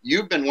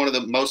 You've been one of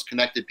the most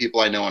connected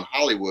people I know in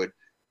Hollywood.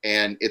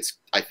 And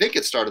I think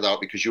it started out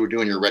because you were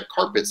doing your red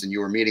carpets and you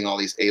were meeting all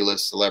these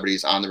A-list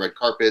celebrities on the red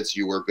carpets.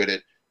 You were good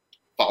at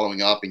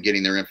following up and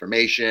getting their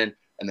information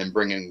and then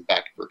bringing them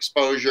back for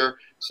exposure.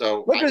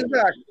 So look who's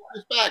back.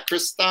 Who's back?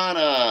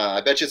 Kristana.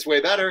 I bet you it's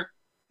way better.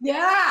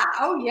 Yeah.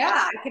 Oh,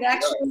 yeah. I could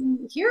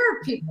actually hear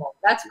people.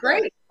 That's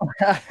great.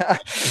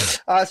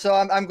 So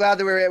I'm glad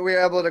that we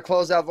were able to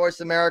close out Voice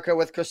America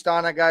with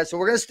Kristana, guys. So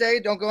we're going to stay.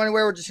 Don't go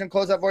anywhere. We're just going to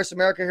close out Voice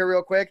America here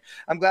real quick.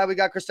 I'm glad we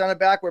got Kristana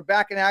back. We're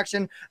back in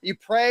action. You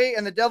pray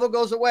and the devil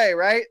goes away,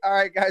 right? All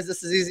right, guys,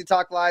 this is Easy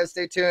Talk Live.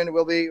 Stay tuned.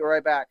 We'll be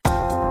right back.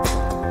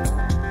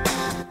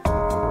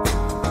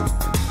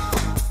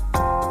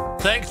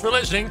 Thanks for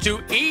listening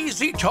to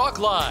Easy Talk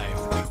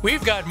Live.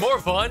 We've got more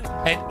fun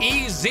at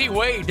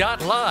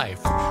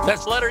easyway.live.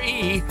 That's letter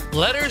E,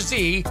 letter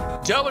Z,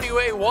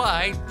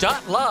 WAY.live.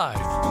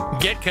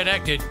 Get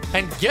connected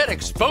and get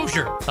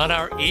exposure on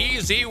our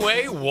Easy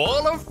Way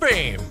Wall of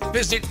Fame.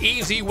 Visit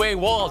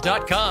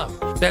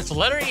easywaywall.com. That's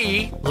letter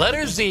E,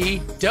 letter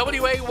Z,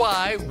 WAY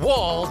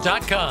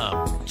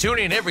wall.com. Tune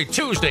in every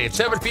Tuesday at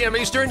 7 p.m.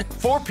 Eastern,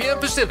 4 p.m.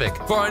 Pacific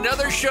for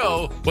another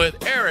show with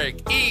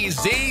Eric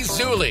E.Z.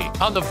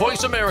 Zuley on the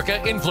Voice America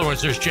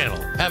Influencers channel.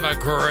 Have a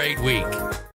great week.